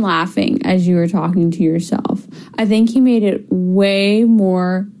should have been laughing as you were talking to yourself. I think he made it way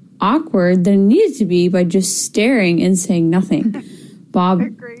more awkward than it needed to be by just staring and saying nothing. Bob,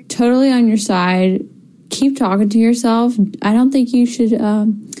 totally on your side. Keep talking to yourself. I don't think you should. I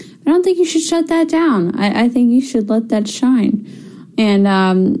don't think you should shut that down. I think you should let that shine. And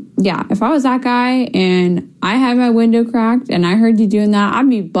yeah, if I was that guy and I had my window cracked and I heard you doing that, I'd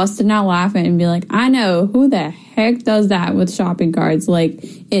be busting out laughing and be like, I know who the heck does that with shopping carts. Like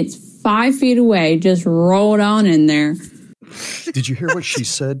it's 5 feet away. Just roll it on in there. Did you hear what she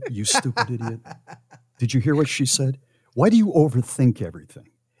said, you stupid idiot? Did you hear what she said? Why do you overthink everything?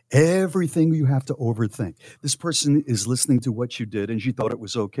 Everything you have to overthink. This person is listening to what you did and she thought it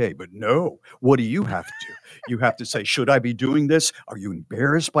was okay. But no, what do you have to do? You have to say, should I be doing this? Are you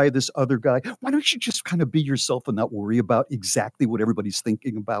embarrassed by this other guy? Why don't you just kind of be yourself and not worry about exactly what everybody's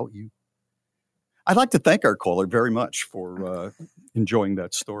thinking about you? I'd like to thank our caller very much for enjoying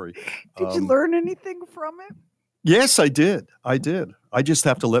that story. Did you learn anything from it? Yes, I did. I just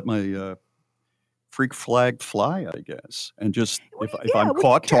have to let my freak flag fly, I guess, and just if I'm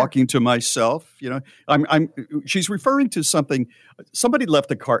caught talking to myself, you know, she's referring to something. Somebody left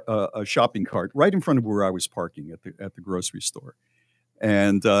a shopping cart right in front of where I was parking at the grocery store,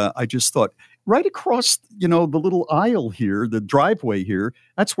 and I just thought right across, you know, the little aisle here, the driveway here,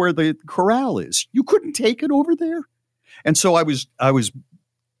 that's where the corral is. You couldn't take it over there, and so I was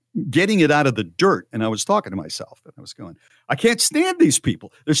getting it out of the dirt, and I was talking to myself, and I was going, I can't stand these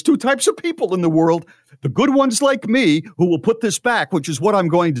people. There's two types of people in the world, the good ones like me who will put this back, which is what I'm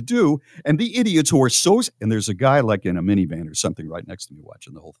going to do, and the idiots who are and there's a guy like in a minivan or something right next to me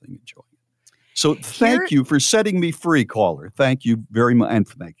watching the whole thing, enjoying it. So thank you for setting me free, caller. Thank you very much, and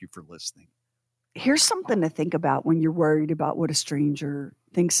thank you for listening. Here's something to think about when you're worried about what a stranger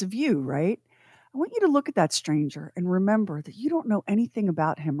thinks of you, right? I want you to look at that stranger and remember that you don't know anything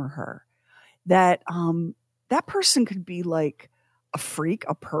about him or her. That that person could be like a freak,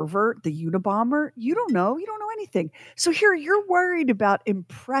 a pervert, the Unabomber. You don't know. You don't know anything. So here you're worried about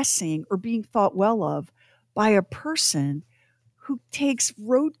impressing or being thought well of by a person who takes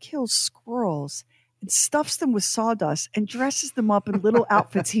roadkill squirrels and stuffs them with sawdust and dresses them up in little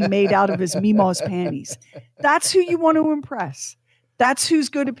outfits he made out of his Meemaw's panties. That's who you want to impress. That's whose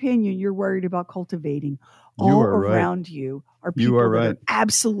good opinion you're worried about cultivating. All around you are people that are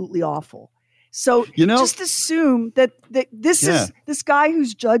absolutely awful. So just assume that this is this guy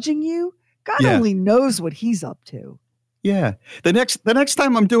who's judging you. God only knows what he's up to. Yeah. The next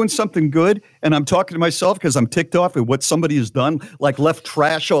time I'm doing something good and I'm talking to myself because I'm ticked off at what somebody has done, like left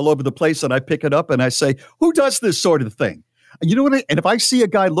trash all over the place, and I pick it up and I say, who does this sort of thing? And you know what? And if I see a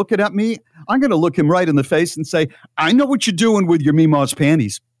guy looking at me, I'm going to look him right in the face and say, I know what you're doing with your Meemaw's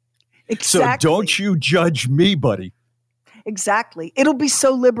panties. Exactly. So don't you judge me, buddy. Exactly. It'll be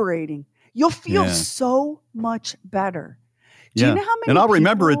so liberating. You'll feel so much better. Do you know how many And I'll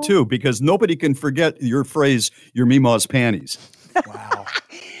remember it too, because nobody can forget your phrase, your Meemaw's panties. Wow.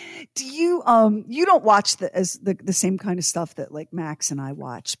 Do you you don't watch the same kind of stuff that like Max and I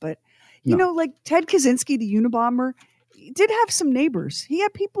watch, but you know, like Ted Kaczynski, the Unabomber, did have some neighbors. He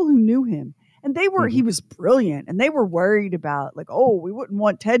had people who knew him, and they were he was brilliant, and they were worried about like, oh, we wouldn't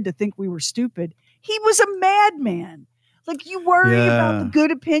want Ted to think we were stupid. He was a madman. Like you worry about the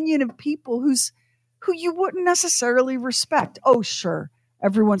good opinion of people whose who you wouldn't necessarily respect. Oh, sure.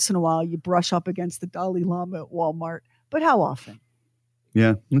 Every once in a while, you brush up against the Dalai Lama at Walmart, but how often?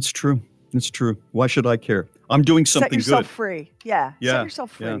 Yeah, it's true. It's true. Why should I care? I'm doing something Set yourself good. free. Yeah. Set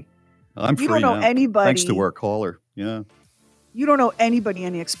yourself free. Yeah. I'm free You don't know now. anybody. Thanks to our caller. Yeah. You don't know anybody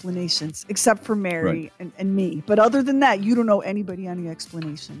any explanations except for Mary and me. But other than that, you don't know anybody any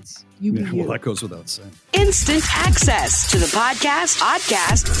explanations. You be you. Well, that goes without saying. Instant access to the podcast,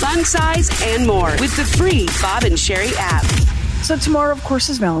 podcast, fun size, and more with the free Bob and Sherry app. So tomorrow, of course,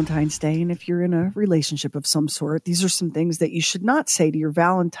 is Valentine's Day. And if you're in a relationship of some sort, these are some things that you should not say to your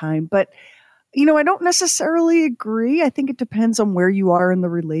Valentine. But, you know, I don't necessarily agree. I think it depends on where you are in the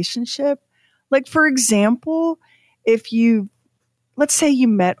relationship. Like, for example, if let's say you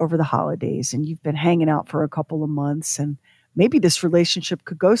met over the holidays and you've been hanging out for a couple of months and maybe this relationship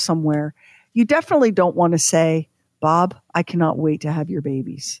could go somewhere. You definitely don't want to say, Bob, I cannot wait to have your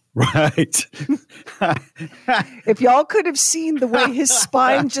babies. Right. If y'all could have seen the way his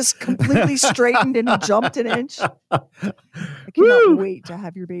spine just completely straightened and he jumped an inch. I cannot wait to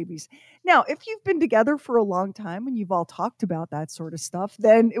have your babies. Now, if you've been together for a long time and you've all talked about that sort of stuff,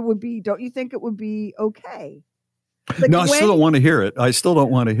 then it would be, don't you think it would be okay? Like no, I still don't want to hear it. I still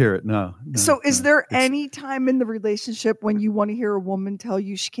don't want to hear it. No. So is there any time in the relationship when you want to hear a woman tell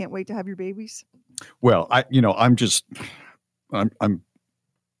you she can't wait to have your babies? Well, I'm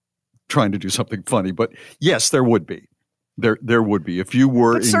trying to do something funny, but yes, there would be. There would be if you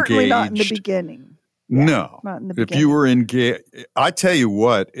were engaged. Certainly not in the beginning. Yeah, no, not in the if beginning. you were engaged, I tell you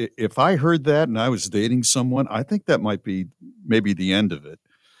what, if I heard that and I was dating someone, I think that might be maybe the end of it.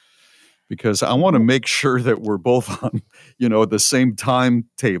 Because I want to make sure that we're both on, the same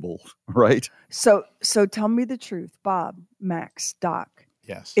timetable, right? So tell me the truth, Bob, Max, Doc.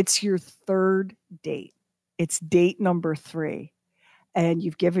 Yes. It's your third date. It's date number 3. And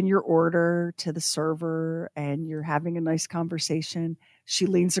you've given your order to the server and you're having a nice conversation. She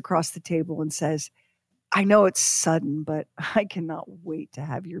leans across the table and says, I know it's sudden, but I cannot wait to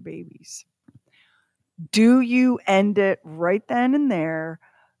have your babies. Do you end it right then and there?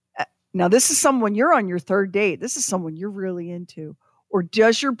 Now, this is someone you're on your third date. This is someone you're really into. Or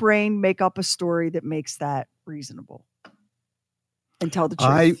does your brain make up a story that makes that reasonable? And tell the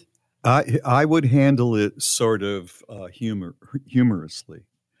truth. I would handle it sort of humorously.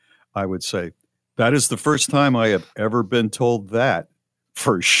 I would say, that is the first time I have ever been told that,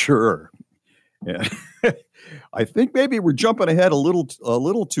 for sure. Yeah. I think maybe we're jumping ahead a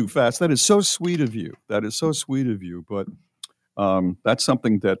little too fast. That is so sweet of you. But that's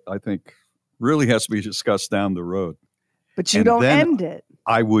something that I think really has to be discussed down the road. But you don't end it.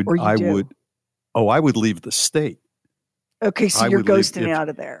 I would leave the state. Okay, so you're ghosting out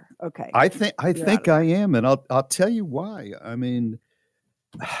of there. Okay. I think I am, and I'll tell you why. I mean,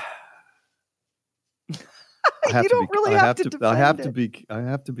 you don't really have to defend I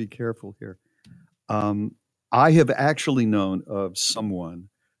have to be careful here. I have actually known of someone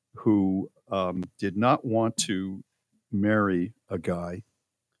who did not want to marry a guy,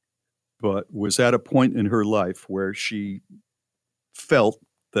 but was at a point in her life where she felt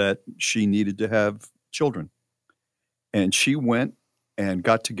that she needed to have children. And she went and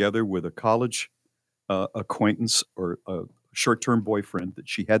got together with a college acquaintance or a short-term boyfriend that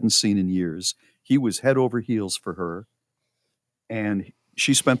she hadn't seen in years. He was head over heels for her. And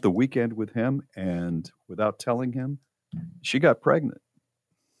she spent the weekend with him, and without telling him, she got pregnant.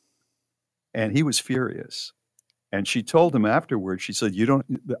 And he was furious. And she told him afterwards, she said,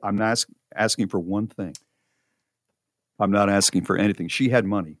 I'm not asking for one thing. I'm not asking for anything. She had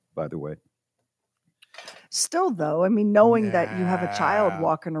money, by the way. Still, though, I mean, knowing that you have a child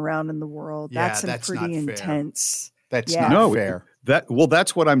walking around in the world, Yeah, that's not pretty fair. intense. That's Yeah. not fair.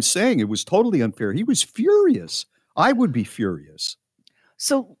 That's what I'm saying. It was totally unfair. He was furious. I would be furious.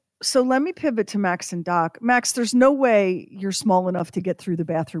 So let me pivot to Max and Doc. Max, there's no way you're small enough to get through the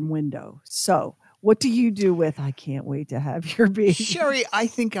bathroom window. So what do you do with, I can't wait to have your baby? Sherry, I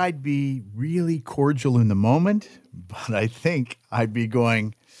think I'd be really cordial in the moment, but I think I'd be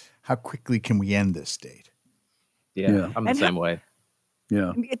going, how quickly can we end this date? Yeah. I'm the And same way.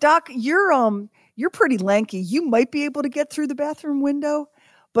 Yeah. Doc, you're pretty lanky. You might be able to get through the bathroom window,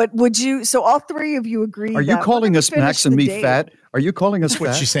 but would you? So all three of you agree. Are you that calling we're us gonna Max finish and the me date. fat? Are you calling us That's what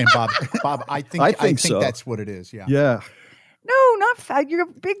fat? she's saying, Bob. Bob, I think so. that's what it is. Yeah. Yeah. No, not fat. You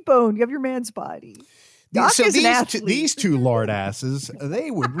have big bone. You have your man's body. Doc So is an these athlete. these two lard asses,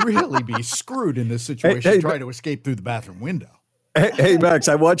 they would really be screwed in this situation Hey, trying to escape through the bathroom window. Hey, Max,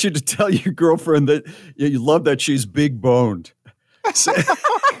 I want you to tell your girlfriend that you love that she's big boned.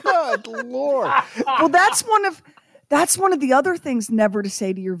 Good Lord. Well, that's That's one of the other things never to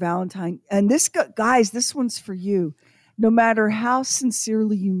say to your Valentine. And this, guys, this one's for you. No matter how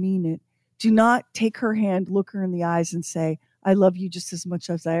sincerely you mean it, do not take her hand, look her in the eyes and say, I love you just as much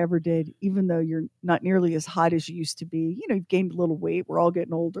as I ever did, even though you're not nearly as hot as you used to be. You know, you've gained a little weight. We're all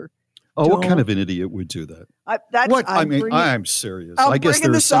getting older. Oh, what kind of an idiot would do that? I'm serious. I'm I guess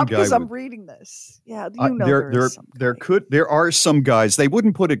there is some guy. Because I'm reading this. Yeah, you know there are some guys. They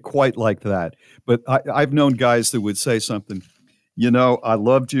wouldn't put it quite like that, but I've known guys that would say something. You know, I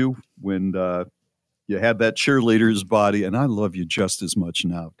loved you when you had that cheerleader's body, and I love you just as much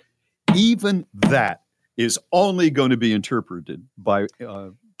now. Even that is only going to be interpreted by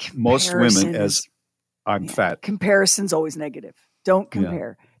most women as I'm fat. Comparison's always negative. Don't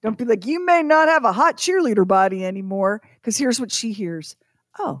compare. Yeah. Don't be like, you may not have a hot cheerleader body anymore, because here's what she hears.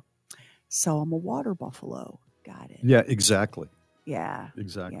 Oh, so I'm a water buffalo. Got it. Yeah, exactly. Yeah.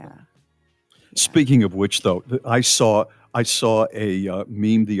 Exactly. Yeah. Speaking of which, though, I saw a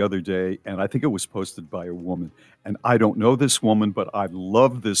meme the other day, and I think it was posted by a woman. And I don't know this woman, but I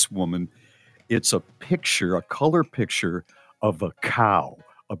love this woman. It's a picture, a color picture of a cow,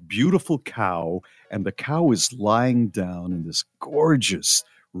 a beautiful cow, and the cow is lying down in this gorgeous,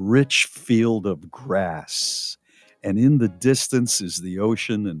 rich field of grass. And in the distance is the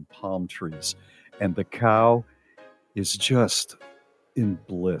ocean and palm trees. And the cow is just in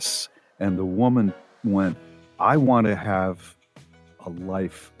bliss. And the woman went, I want to have a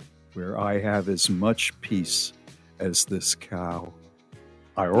life where I have as much peace as this cow.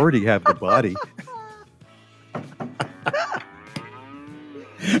 I already have the body.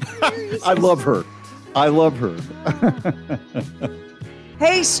 I love her. I love her.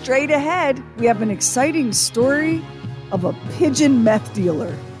 Hey, straight ahead, we have an exciting story of a pigeon meth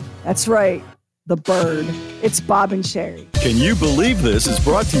dealer. That's right, the bird. It's Bob and Sherry. Can you believe this is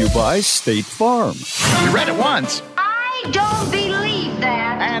brought to you by State Farm? You read it once. I don't believe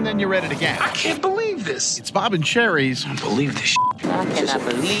that. And then you read it again. I can't believe this. It's Bob and Sherry's. I believe this. I cannot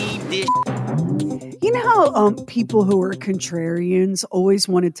believe this. You know how people who are contrarians always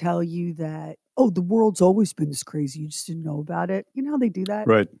want to tell you that, oh, the world's always been this crazy. You just didn't know about it. You know how they do that?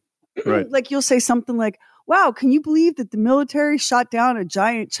 Right. Like you'll say something like, wow, can you believe that the military shot down a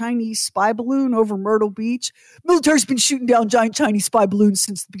giant Chinese spy balloon over Myrtle Beach? Military's been shooting down giant Chinese spy balloons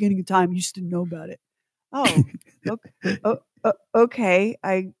since the beginning of time. You just didn't know about it. Oh, okay. Okay.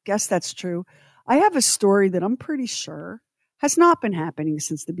 I guess that's true. I have a story that I'm pretty sure has not been happening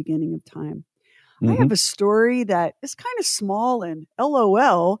since the beginning of time. I have a story that is kind of small and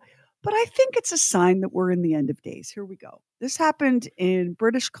LOL, but I think it's a sign that we're in the end of days. Here we go. This happened in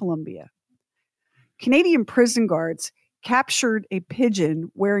British Columbia. Canadian prison guards captured a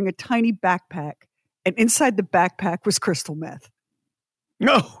pigeon wearing a tiny backpack, and inside the backpack was crystal meth.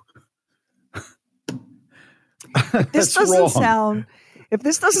 No. If this doesn't sound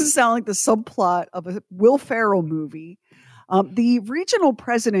like the subplot of a Will Ferrell movie, the regional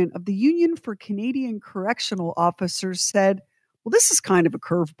president of the Union for Canadian Correctional Officers said, well, this is kind of a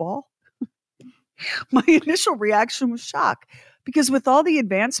curveball. My initial reaction was shock, because with all the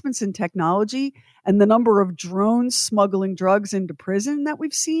advancements in technology and the number of drones smuggling drugs into prison that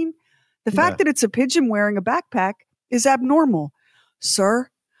we've seen, the fact that it's a pigeon wearing a backpack is abnormal. Sir,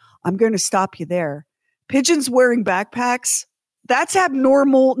 I'm going to stop you there. Pigeons wearing backpacks, that's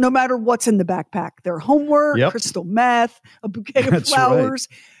abnormal no matter what's in the backpack. Their homework, crystal meth, a bouquet of flowers.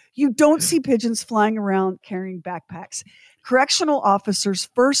 Right. You don't see pigeons flying around carrying backpacks. Correctional officers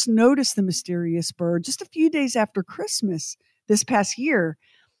first noticed the mysterious bird just a few days after Christmas this past year.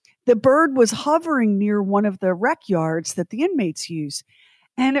 The bird was hovering near one of the rec yards that the inmates use.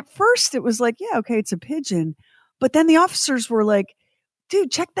 And at first it was like, yeah, okay, it's a pigeon. But then the officers were like,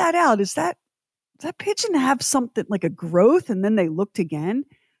 dude, check that out. Does that pigeon have something like a growth? And then they looked again.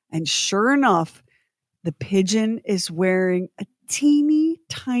 And sure enough, the pigeon is wearing a teeny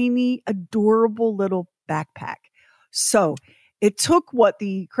tiny, adorable little backpack. So it took what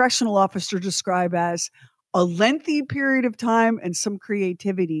the correctional officer described as a lengthy period of time and some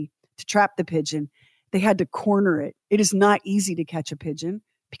creativity to trap the pigeon. They had to corner it. It is not easy to catch a pigeon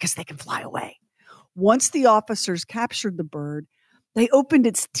because they can fly away. Once the officers captured the bird, they opened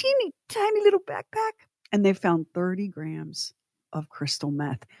its teeny tiny little backpack and they found 30 grams of crystal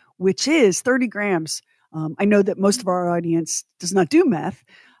meth, which is 30 grams. I know that most of our audience does not do meth.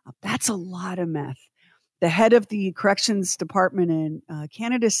 That's a lot of meth. The head of the corrections department in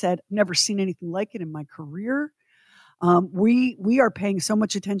Canada said, I've never seen anything like it in my career. We are paying so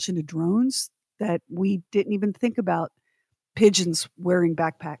much attention to drones that we didn't even think about pigeons wearing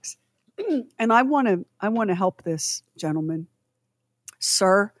backpacks. And I want to help this gentleman.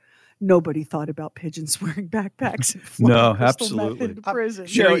 Sir, nobody thought about pigeons wearing backpacks. And No, flying crystal meth absolutely. into prison.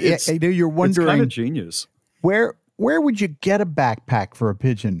 Sherry, it's- I know you're It's wondering kind of genius. where would you get a backpack for a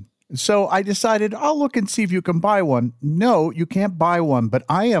pigeon? So I decided I'll look and see if you can buy one. No, you can't buy one, but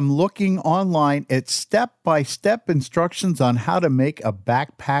I am looking online at step-by-step instructions on how to make a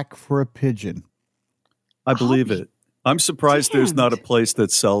backpack for a pigeon. I believe it. I'm surprised there's not a place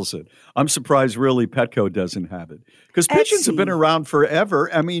that sells it. I'm surprised really Petco doesn't have it. Because pigeons have been Etsy. around forever.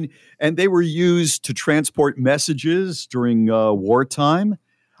 I mean, and they were used to transport messages during wartime.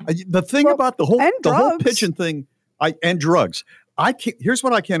 The thing about the whole drugs. pigeon thing, and drugs. Here's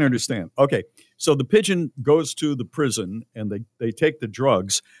what I can't understand. Okay, so the pigeon goes to the prison and they take the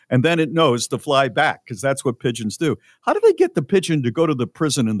drugs and then it knows to fly back because that's what pigeons do. How do they get the pigeon to go to the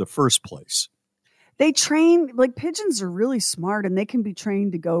prison in the first place? They train, like pigeons are really smart and they can be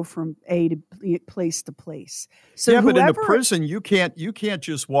trained to go from A to place to place. So yeah, but in a whoever- prison, you can't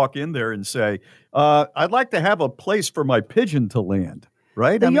just walk in there and say, I'd like to have a place for my pigeon to land,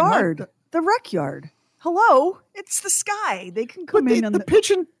 right? The I mean, yard, the rec yard. Hello, it's the sky. They can come in. The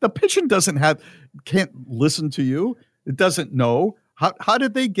pigeon can't listen to you. It doesn't know. How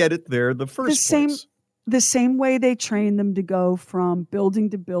did they get it there the first place? The same way they train them to go from building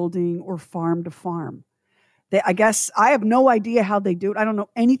to building or farm to farm. I guess I have no idea how they do it. I don't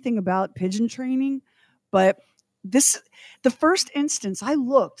know anything about pigeon training, but the first instance I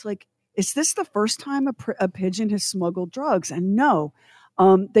looked like, is this the first time a pigeon has smuggled drugs? And no,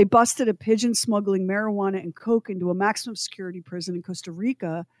 they busted a pigeon smuggling marijuana and coke into a maximum security prison in Costa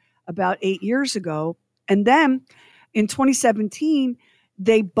Rica about 8 years ago. And then in 2017,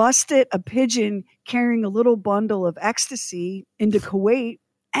 they busted a pigeon carrying a little bundle of ecstasy into Kuwait.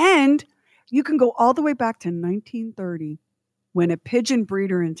 And you can go all the way back to 1930 when a pigeon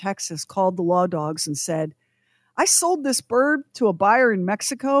breeder in Texas called the law dogs and said, I sold this bird to a buyer in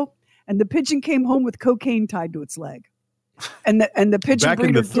Mexico and the pigeon came home with cocaine tied to its leg. And the pigeon Back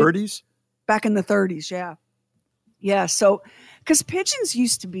in breeder the 30s? Back in the 30s, yeah. Yeah, so because pigeons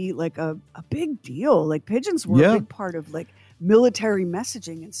used to be like a big deal. Like pigeons were a big part of like military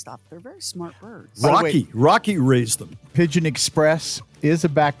messaging and stuff. They're very smart birds. Rocky raised them. Pigeon Express is a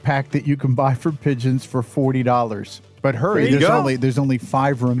backpack that you can buy for pigeons for $40. But hurry, There you go. there's only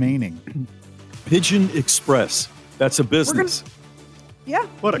 5 remaining. Pigeon Express. That's a business. Yeah.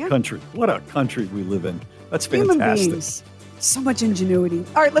 What a country. What a country we live in. That's Human fantastic. beings. So much ingenuity.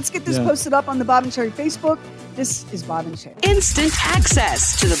 All right, let's get this posted up on the Bob and Sherry Facebook. This is Bob and Sherry. Instant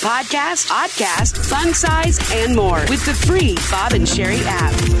access to the podcast, podcast, fun size, and more with the free Bob and Sherry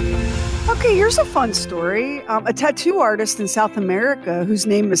app. Okay, here's a fun story. A tattoo artist in South America whose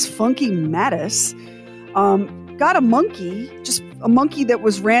name is Funky Mattis got a monkey, just a monkey that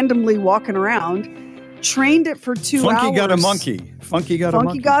was randomly walking around, trained it for 2 hours. Funky got a monkey. Funky got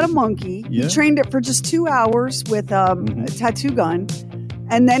a monkey. Yeah. Yeah. He trained it for just 2 hours with a tattoo gun.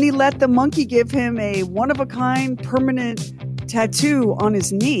 And then he let the monkey give him a one-of-a-kind permanent tattoo on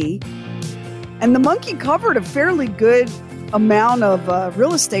his knee. And the monkey covered a fairly good amount of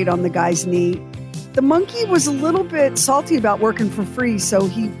real estate on the guy's knee. The monkey was a little bit salty about working for free, so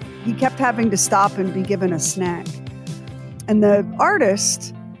he kept having to stop and be given a snack. And the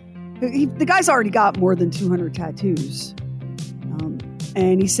artist, the guy's already got more than 200 tattoos.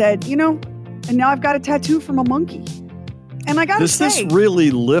 And he said, and now I've got a tattoo from a monkey. And I got to say, does this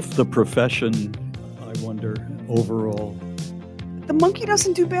really lift the profession, I wonder, overall? The monkey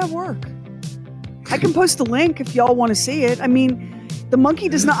doesn't do bad work. I can post a link if y'all want to see it. I mean, the monkey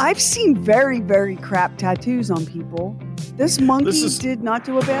does not. I've seen very, very crap tattoos on people. This monkey did not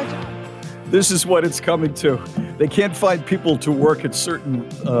do a bad job. This is what it's coming to. They can't find people to work at certain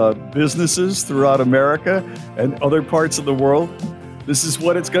businesses throughout America and other parts of the world. This is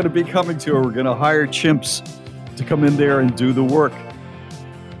what it's going to be coming to. We're going to hire chimps to come in there and do the work.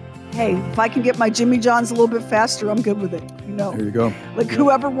 Hey, if I can get my Jimmy Johns a little bit faster, I'm good with it. There you go. Like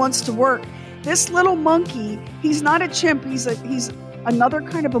whoever wants to work. This little monkey, he's not a chimp. He's another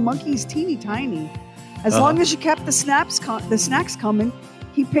kind of a monkey. He's teeny tiny. As long as you kept the snacks coming,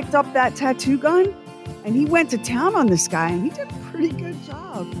 he picked up that tattoo gun and he went to town on this guy and he did a pretty good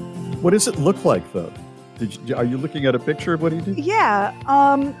job. What does it look like, though? Are you looking at a picture of what he did? Yeah,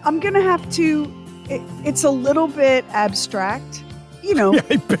 I'm going to have to, it's a little bit abstract.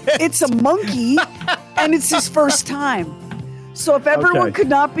 It's a monkey and it's his first time. So if everyone could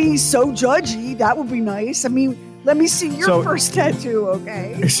not be so judgy, that would be nice. I mean, let me see your first tattoo,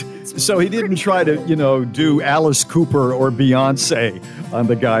 okay? So he didn't try to, do Alice Cooper or Beyonce on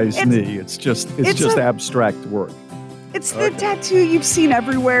the guy's knee. It's just abstract work. It's the tattoo you've seen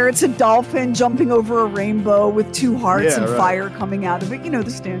everywhere. It's a dolphin jumping over a rainbow with two hearts and fire coming out of it. You know the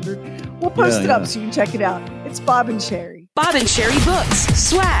standard. We'll post it up so you can check it out. It's Bob and Sherry. Bob and Sherry books,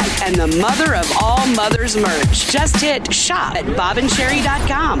 swag, and the mother of all mothers merch. Just hit shop at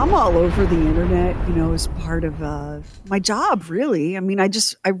bobandSherry.com. I'm all over the internet, as part of my job, really. I mean, I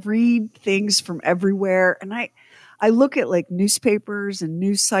read things from everywhere, and I look at like newspapers and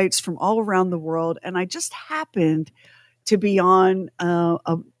news sites from all around the world, and I just happened to be on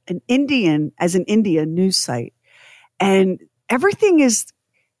an India news site, and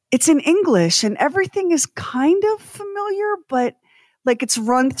it's in English, and everything is kind of familiar, but like it's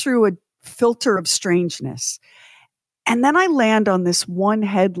run through a filter of strangeness. And then I land on this one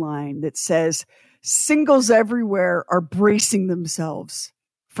headline that says, singles everywhere are bracing themselves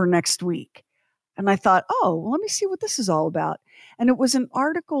for next week. And I thought, well, let me see what this is all about. And it was an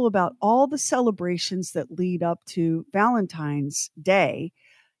article about all the celebrations that lead up to Valentine's Day.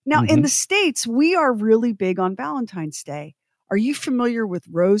 Now, in the States, we are really big on Valentine's Day. Are you familiar with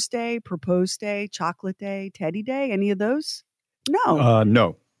Rose Day, Propose Day, Chocolate Day, Teddy Day? Any of those? No.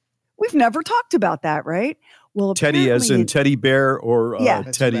 No. We've never talked about that, right? Well, Teddy as in teddy bear or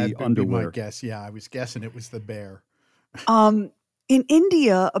teddy underwear? My guess. Yeah, I was guessing it was the bear. In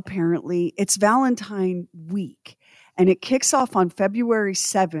India, apparently, it's Valentine Week, and it kicks off on February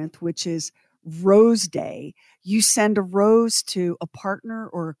 7th, which is Rose Day. You send a rose to a partner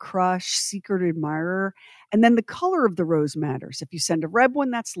or a crush, secret admirer, and then the color of the rose matters. If you send a red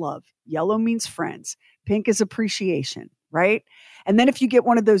one, that's love. Yellow means friends. Pink is appreciation, right? And then if you get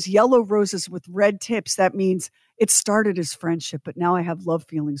one of those yellow roses with red tips, that means it started as friendship, but now I have love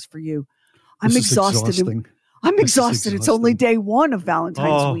feelings for you. I'm exhausted. I'm exhausted. It's only day one of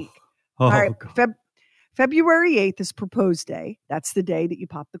Valentine's week. All right. February 8th is Propose Day. That's the day that you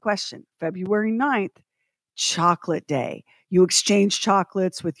pop the question. February 9th, Chocolate Day. You exchange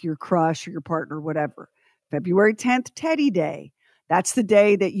chocolates with your crush or your partner, whatever. February 10th, Teddy Day. That's the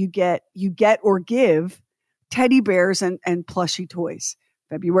day that you get or give teddy bears and plushy toys.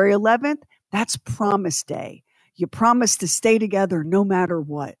 February 11th, that's Promise Day. You promise to stay together no matter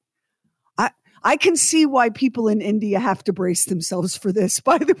what. I can see why people in India have to brace themselves for this,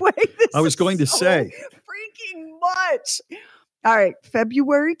 by the way. I was going to say. Freaking much. All right.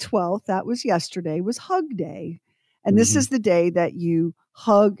 February 12th, that was yesterday, was Hug Day. And this is the day that you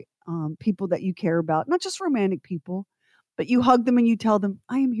hug people that you care about, not just romantic people, but you hug them and you tell them,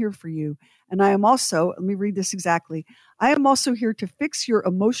 I am here for you. And I am also, let me read this exactly. I am also here to fix your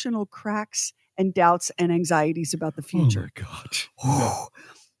emotional cracks and doubts and anxieties about the future. Oh, my God. No.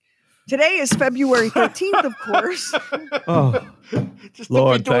 Today is February 13th, of course. Just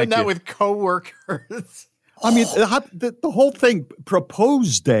Lord, doing that with coworkers. I mean, the whole thing,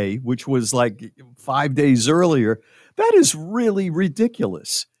 Propose Day, which was like 5 days earlier, that is really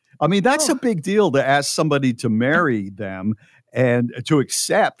ridiculous. I mean, that's a big deal to ask somebody to marry them and to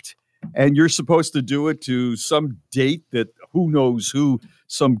accept. And you're supposed to do it to some date that who knows who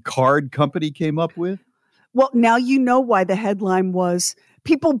some card company came up with. Well, now you know why the headline was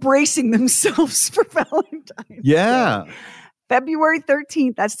people bracing themselves for Valentine's Day. February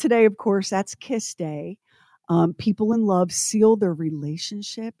 13th, that's today, of course, that's Kiss Day. People in love seal their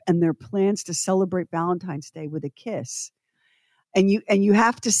relationship and their plans to celebrate Valentine's Day with a kiss. And you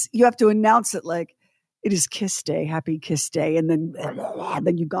have to announce it like it is Kiss Day, Happy Kiss Day, and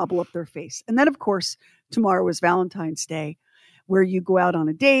then you gobble up their face. And then, of course, tomorrow is Valentine's Day, where you go out on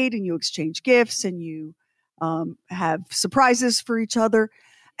a date and you exchange gifts and you have surprises for each other.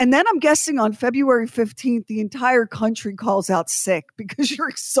 And then I'm guessing on February 15th, the entire country calls out sick because you're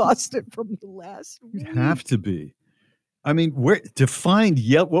exhausted from the last week. You have to be. I mean, where to find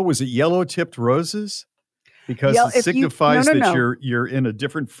what was it? Yellow tipped roses? Because it signifies that you're in a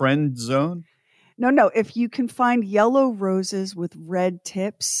different friend zone. No. If you can find yellow roses with red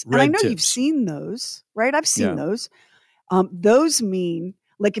tips, and I know you've seen those, right? I've seen those. Those mean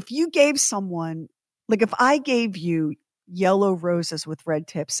like if you gave someone, like if I gave you yellow roses with red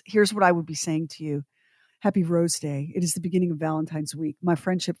tips, here's what I would be saying to you. Happy Rose Day. It is the beginning of Valentine's week. My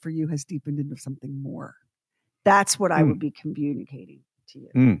friendship for you has deepened into something more. That's what I would be communicating to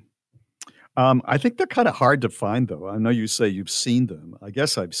you. I think they're kind of hard to find, though. I know you say you've seen them. I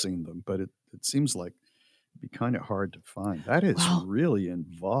guess I've seen them, but it seems like it'd be kind of hard to find. That is really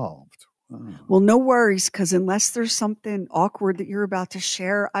involved. Wow. Well, no worries, because unless there's something awkward that you're about to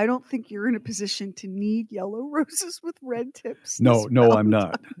share, I don't think you're in a position to need yellow roses with red tips. No, I'm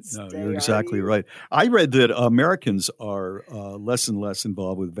not. No, you're exactly right. I read that Americans are less and less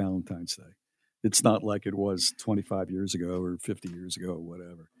involved with Valentine's Day. It's not like it was 25 years ago or 50 years ago or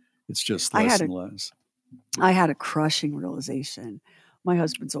whatever. It's just less and less. I had a crushing realization. My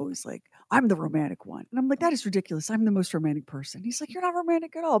husband's always like, I'm the romantic one. And I'm like, that is ridiculous. I'm the most romantic person. He's like, you're not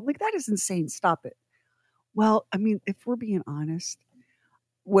romantic at all. I'm like, that is insane. Stop it. Well, I mean, if we're being honest,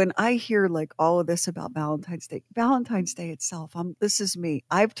 when I hear like all of this about Valentine's Day itself, this is me.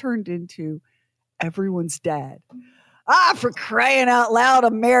 I've turned into everyone's dad. For crying out loud,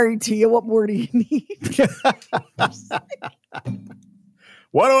 I'm married to you. What more do you need?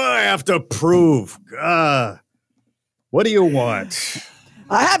 What do I have to prove? What do you want?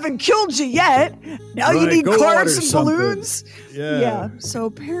 I haven't killed you yet. Now you need cards and something. Balloons. Yeah. So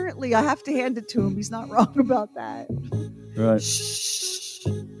apparently I have to hand it to him. He's not wrong about that. Right.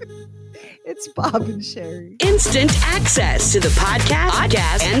 It's Bob and Sherry. Instant access to the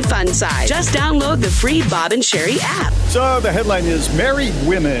podcast, and fun side. Just download the free Bob and Sherry app. So the headline is married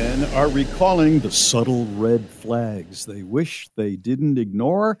women are recalling the subtle red flags they wish they didn't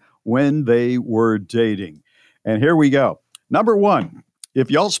ignore when they were dating. And here we go. Number one, if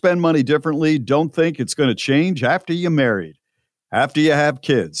y'all spend money differently, don't think it's going to change after you're married, after you have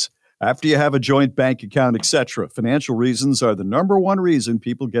kids, after you have a joint bank account, etc. Financial reasons are the number one reason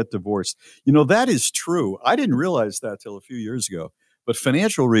people get divorced. You know, that is true. I didn't realize that till a few years ago. But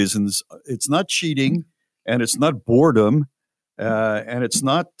financial reasons, it's not cheating, and it's not boredom, and it's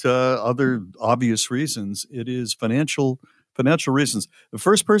not other obvious reasons. It is financial reasons. The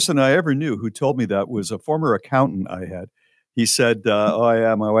first person I ever knew who told me that was a former accountant I had. He said, oh,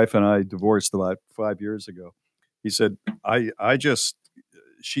 yeah, my wife and I divorced about 5 years ago. He said,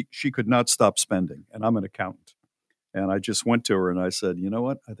 she could not stop spending, and I'm an accountant. And I just went to her and I said, you know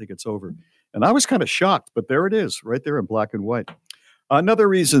what? I think it's over. And I was kind of shocked, but there it is, right there in black and white. Another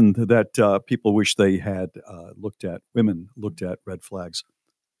reason that people wish they had women looked at red flags,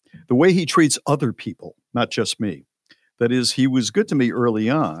 the way he treats other people, not just me. That is, he was good to me early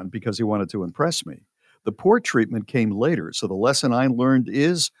on because he wanted to impress me. The poor treatment came later. So the lesson I learned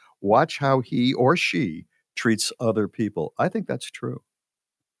is watch how he or she treats other people. I think that's true.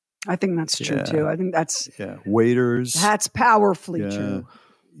 I think that's true too. I think that's waiters. That's powerfully true.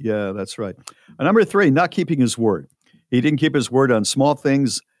 Yeah, that's right. Number three, not keeping his word. He didn't keep his word on small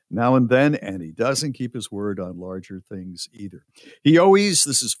things now and then, and he doesn't keep his word on larger things either. He always,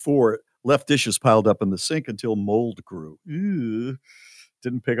 this is 4, left dishes piled up in the sink until mold grew. Ew.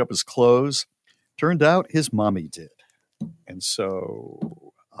 Didn't pick up his clothes. Turned out his mommy did. And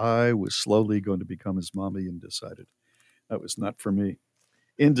so I was slowly going to become his mommy and decided that was not for me.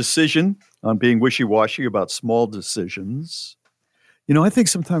 Indecision on being wishy-washy about small decisions. You know, I think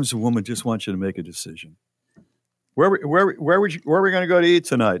sometimes a woman just wants you to make a decision. Where are we going to go to eat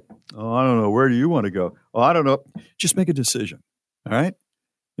tonight? Oh, I don't know. Where do you want to go? Oh, I don't know. Just make a decision. All right?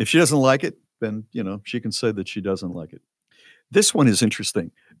 If she doesn't like it, then, you know, she can say that she doesn't like it. This one is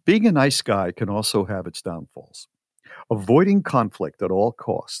interesting. Being a nice guy can also have its downfalls. Avoiding conflict at all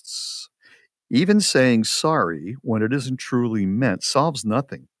costs. Even saying sorry when it isn't truly meant solves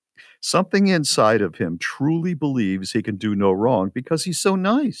nothing. Something inside of him truly believes he can do no wrong because he's so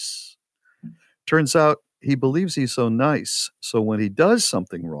nice. Turns out he believes he's so nice, so when he does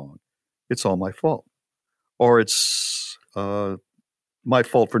something wrong, it's all my fault. Or it's my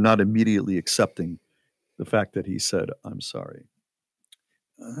fault for not immediately accepting the fact that he said, I'm sorry.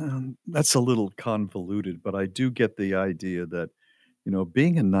 That's a little convoluted, but I do get the idea that, you know,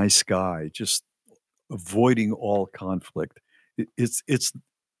 being a nice guy, just avoiding all conflict,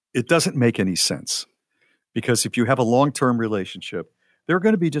 it doesn't make any sense. Because if you have a long-term relationship, there are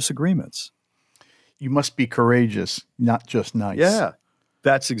going to be disagreements. You must be courageous, not just nice. Yeah,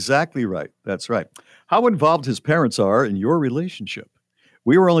 that's exactly right. That's right. How involved his parents are in your relationship.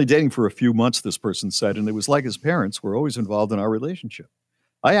 We were only dating for a few months, this person said, and it was like his parents were always involved in our relationship.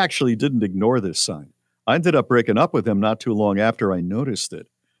 I actually didn't ignore this sign. I ended up breaking up with him not too long after I noticed it,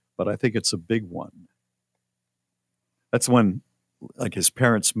 but I think it's a big one. That's when, like, his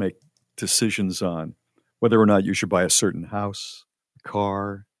parents make decisions on whether or not you should buy a certain house,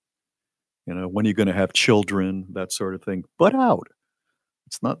 car, you know, when you're going to have children, that sort of thing. But out.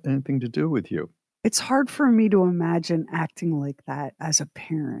 It's not anything to do with you. It's hard for me to imagine acting like that as a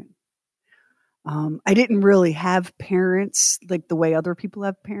parent. I didn't really have parents like the way other people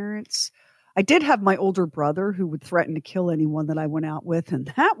have parents. I did have my older brother who would threaten to kill anyone that I went out with.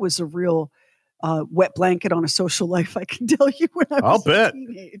 And that was a real wet blanket on a social life, I can tell you, when I was a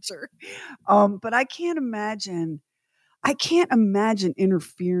teenager. But I can't imagine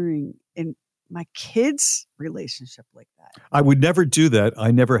interfering in my kids' relationship like that. I would never do that.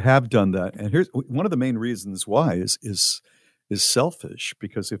 I never have done that. And here's one of the main reasons why is selfish.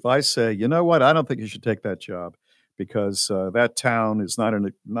 Because if I say, you know what, I don't think you should take that job because that town is not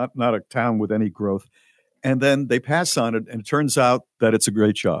a town with any growth. And then they pass on it, and it turns out that it's a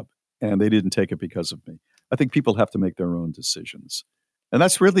great job, and they didn't take it because of me. I think people have to make their own decisions. And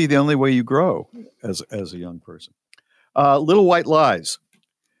that's really the only way you grow as a young person. Little White Lies.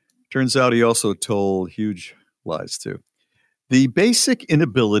 Turns out he also told huge lies, too. The basic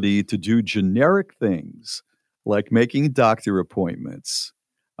inability to do generic things like making doctor appointments.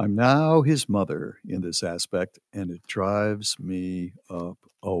 I'm now his mother in this aspect, and it drives me up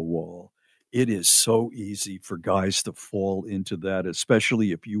a wall. It is so easy for guys to fall into that,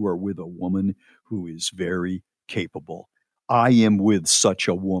 especially if you are with a woman who is very capable. I am with such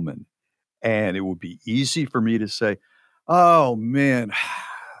a woman, and it would be easy for me to say, oh, man,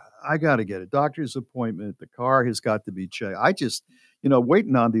 I got to get a doctor's appointment. The car has got to be checked. I just,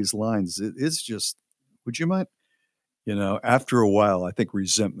 waiting on these lines, it's just, would you mind? After a while, I think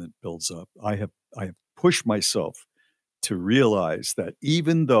resentment builds up. I have pushed myself to realize that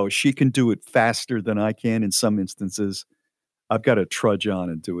even though she can do it faster than I can in some instances, I've got to trudge on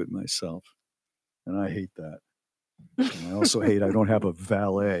and do it myself. And I hate that. And I also hate I don't have a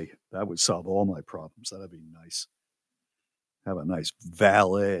valet. That would solve all my problems. That'd be nice. Have a nice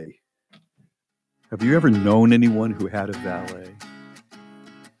valet. Have you ever known anyone who had a valet?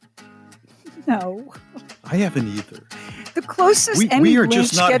 No. I haven't either. The closest any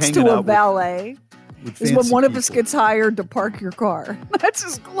lynch gets to a valet is when one of us gets hired to park your car. That's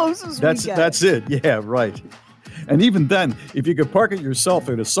as close as we get. That's it. Yeah, right. And even then, if you could park it yourself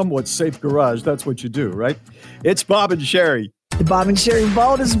in a somewhat safe garage, that's what you do, right? It's Bob and Sherry. The Bob and Sherry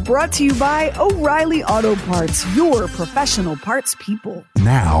Vault is brought to you by O'Reilly Auto Parts, your professional parts people.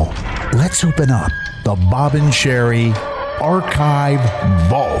 Now, let's open up the Bob and Sherry Archive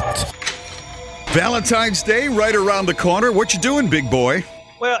Vault. Valentine's Day right around the corner. What you doing, big boy?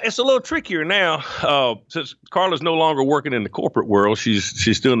 Well, it's a little trickier now since Carla's no longer working in the corporate world.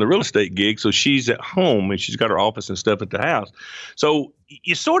 She's doing the real estate gig, so she's at home and she's got her office and stuff at the house. So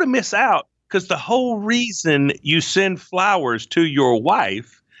you sort of miss out because the whole reason you send flowers to your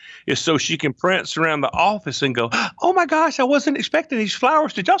wife is so she can prance around the office and go, oh my gosh, I wasn't expecting these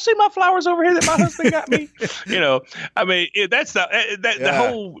flowers. Did y'all see my flowers over here that my husband got me? That's the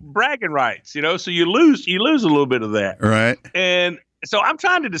whole bragging rights, so you lose a little bit of that. Right. And so I'm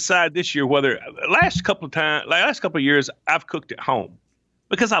trying to decide this year whether last couple of years I've cooked at home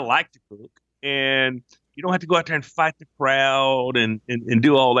because I like to cook and you don't have to go out there and fight the crowd and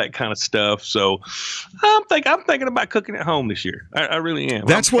do all that kind of stuff. So I'm thinking about cooking at home this year. I really am.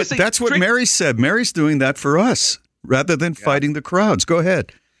 That's what Mary said. Mary's doing that for us rather than fighting the crowds. Go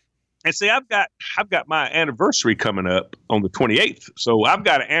ahead. And see, I've got my anniversary coming up on the 28th. So I've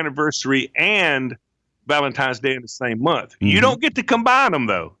got an anniversary and Valentine's Day in the same month. Mm-hmm. You don't get to combine them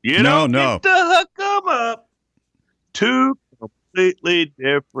though. You don't get to hook them up. Two completely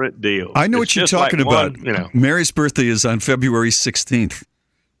different deals. I know what you're talking about. Mary's birthday is on February 16th.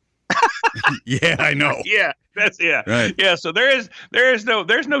 Yeah, I know. Yeah, right. Yeah, so there's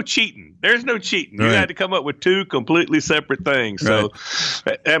no cheating. There's no cheating. You had to come up with two completely separate things. So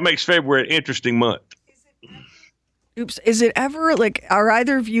that makes February an interesting month. Oops. Is it ever are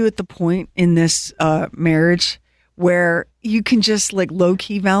either of you at the point in this marriage where you can just low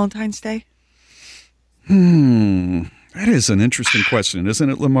key Valentine's Day? That is an interesting question, isn't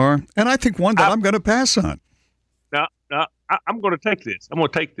it, Lamar? And I think one that I'm going to pass on. No, I'm going to take this. I'm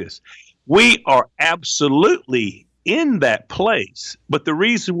going to take this. We are absolutely in that place, but the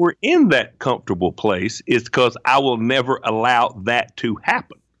reason we're in that comfortable place is because I will never allow that to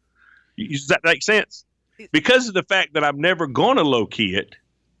happen. Does that make sense? Because of the fact that I'm never going to low key it,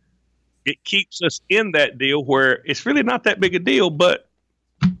 it keeps us in that deal where it's really not that big a deal, but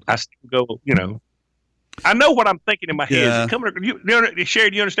I still go, I know what I'm thinking in my head. Yeah.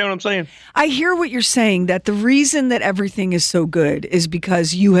 Sherry, do you understand what I'm saying? I hear what you're saying, that the reason that everything is so good is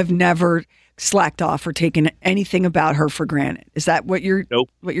because you have never slacked off or taken anything about her for granted. Is that what you're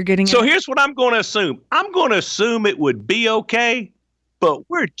getting at? So here's what I'm going to assume. I'm going to assume it would be okay, but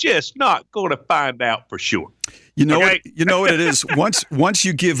we're just not going to find out for sure. You know what it is? Once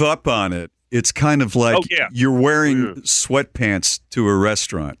you give up on it, it's kind of like you're wearing sweatpants to a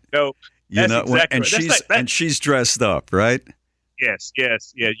restaurant. No. And she's dressed up, right? Yes.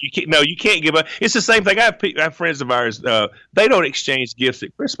 You can't give up. It's the same thing. I have friends of ours. They don't exchange gifts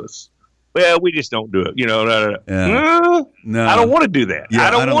at Christmas. Well, we just don't do it. No. I don't want to do that. Yeah,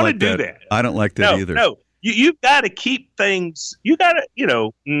 I don't want to do that. I don't like that either. No, you've got to keep things. You got to,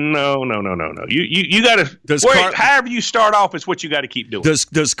 no. You got to. However you start off is what you got to keep doing.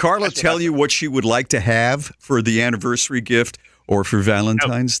 Does Carla tell you what she would like to have for the anniversary gift or for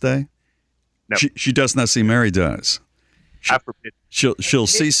Valentine's Day? No. She does not. See, Mary does. I forbid. She'll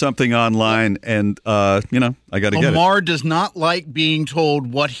see something online, and I got to get it. Omar does not like being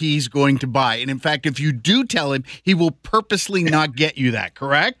told what he's going to buy, and in fact, if you do tell him, he will purposely not get you that.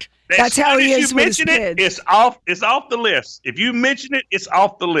 Correct? That's how he is with his If you mention it, it's off the list. If you mention it, it's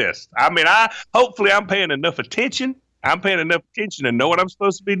off the list. I mean, hopefully I'm paying enough attention. I'm paying enough attention to know what I'm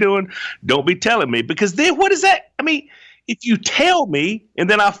supposed to be doing. Don't be telling me, because then what is that? I mean, if you tell me and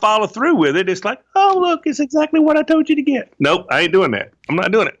then I follow through with it, it's like, oh, look, it's exactly what I told you to get. Nope, I ain't doing that. I'm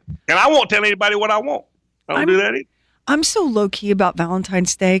not doing it. And I won't tell anybody what I want. I don't do that either. I'm so low key about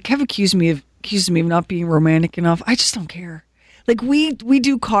Valentine's Day. Kev accused me of not being romantic enough. I just don't care. Like we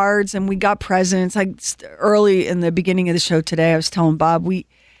do cards and we got presents. Early in the beginning of the show today, I was telling Bob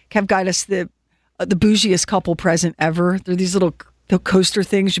Kev got us the bougiest couple present ever. They're these little coaster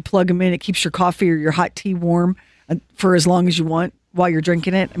things. You plug them in. It keeps your coffee or your hot tea warm for as long as you want while you're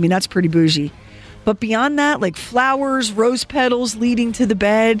drinking it. I mean, that's pretty bougie. But beyond that, like flowers, rose petals leading to the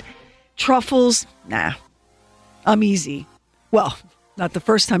bed, truffles, nah, I'm easy. Well, not the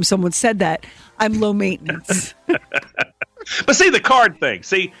first time someone said that. I'm low maintenance. But see, the card thing.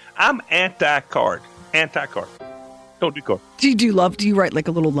 See, I'm anti-card. Don't do card. Do you write like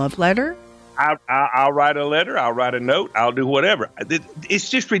a little love letter? I'll write a letter. I'll write a note. I'll do whatever. It's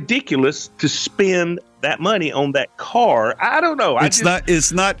just ridiculous to spend that money on that car. I don't know. It's not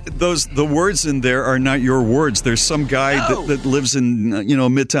the words in there are not your words. There's some guy that lives in,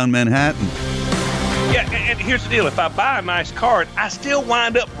 Midtown Manhattan. Yeah, and here's the deal. If I buy a nice card, I still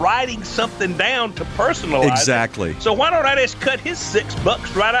wind up writing something down to personalize Exactly. it. So why don't I just cut his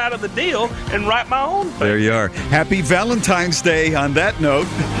 $6 right out of the deal and write my own thing? There you are. Happy Valentine's Day on that note.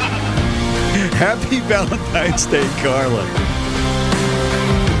 Happy Valentine's Day, Carla.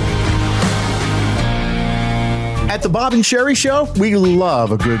 At the Bob and Sherry Show, we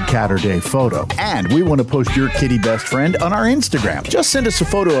love a good Catterday photo. And we want to post your kitty best friend on our Instagram. Just send us a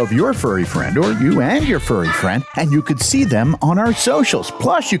photo of your furry friend or you and your furry friend, and you could see them on our socials.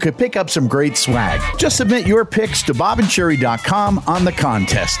 Plus, you could pick up some great swag. Just submit your pics to bobandsherry.com on the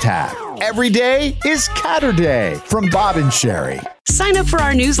contest tab. Every day is Catterday from Bob and Sherry. Sign up for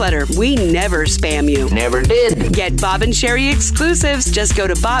our newsletter. We never spam you. Never did. Get Bob and Sherry exclusives. Just go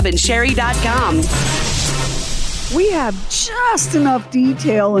to bobandsherry.com. We have just enough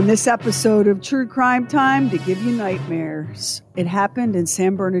detail in this episode of True Crime Time to give you nightmares. It happened in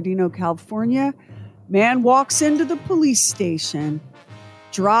San Bernardino, California. Man walks into the police station,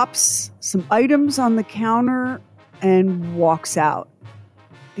 drops some items on the counter, and walks out.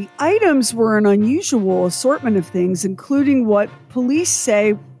 The items were an unusual assortment of things, including what police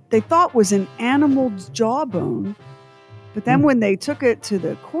say they thought was an animal's jawbone. But then when they took it to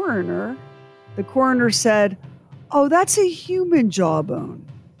the coroner said, "Oh, that's a human jawbone."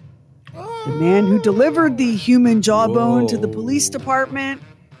 The man who delivered the human jawbone to the police department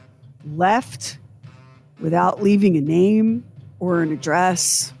left without leaving a name or an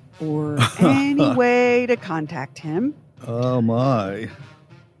address or any way to contact him. Oh, my.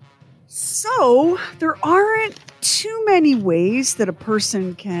 So there aren't too many ways that a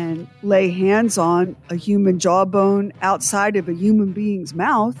person can lay hands on a human jawbone outside of a human being's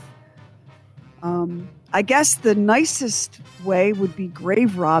mouth. I guess the nicest way would be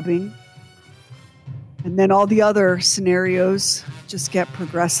grave robbing. And then all the other scenarios just get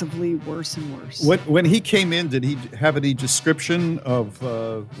progressively worse and worse. When he came in, did he have any description of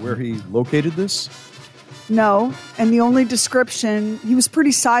where he located this? No. And the only description, he was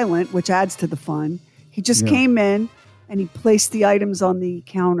pretty silent, which adds to the fun. He just came in and he placed the items on the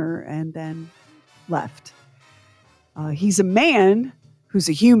counter and then left. He's a man who's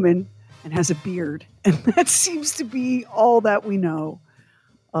a human and has a beard. And that seems to be all that we know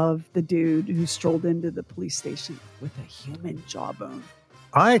of the dude who strolled into the police station with a human jawbone.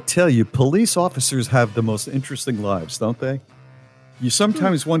 I tell you, police officers have the most interesting lives, don't they? You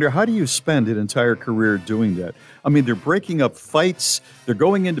sometimes wonder, how do you spend an entire career doing that? I mean, they're breaking up fights. They're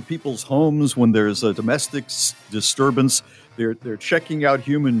going into people's homes when there's a domestic disturbance. They're checking out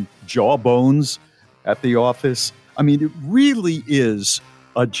human jawbones at the office. I mean, it really is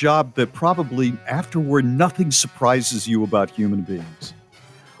a job that probably afterward nothing surprises you about human beings.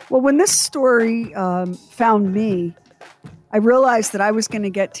 Well, when this story found me, I realized that I was going to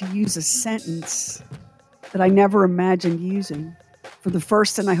get to use a sentence that I never imagined using for the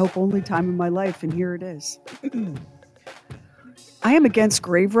first and I hope only time in my life, and here it is. I am against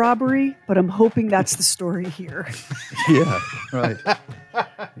grave robbery, but I'm hoping that's the story here. Yeah, right.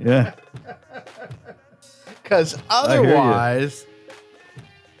 Yeah. Because otherwise...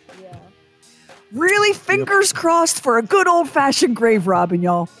 Really fingers crossed for a good old-fashioned grave robbing,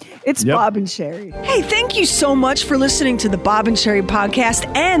 y'all. It's Bob and Sherry. Hey, thank you so much for listening to the Bob and Sherry podcast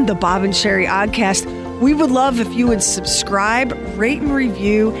and the Bob and Sherry Oddcast. We would love if you would subscribe, rate and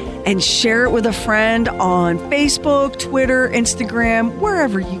review, and share it with a friend on Facebook, Twitter, Instagram,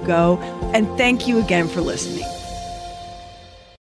 wherever you go. And thank you again for listening.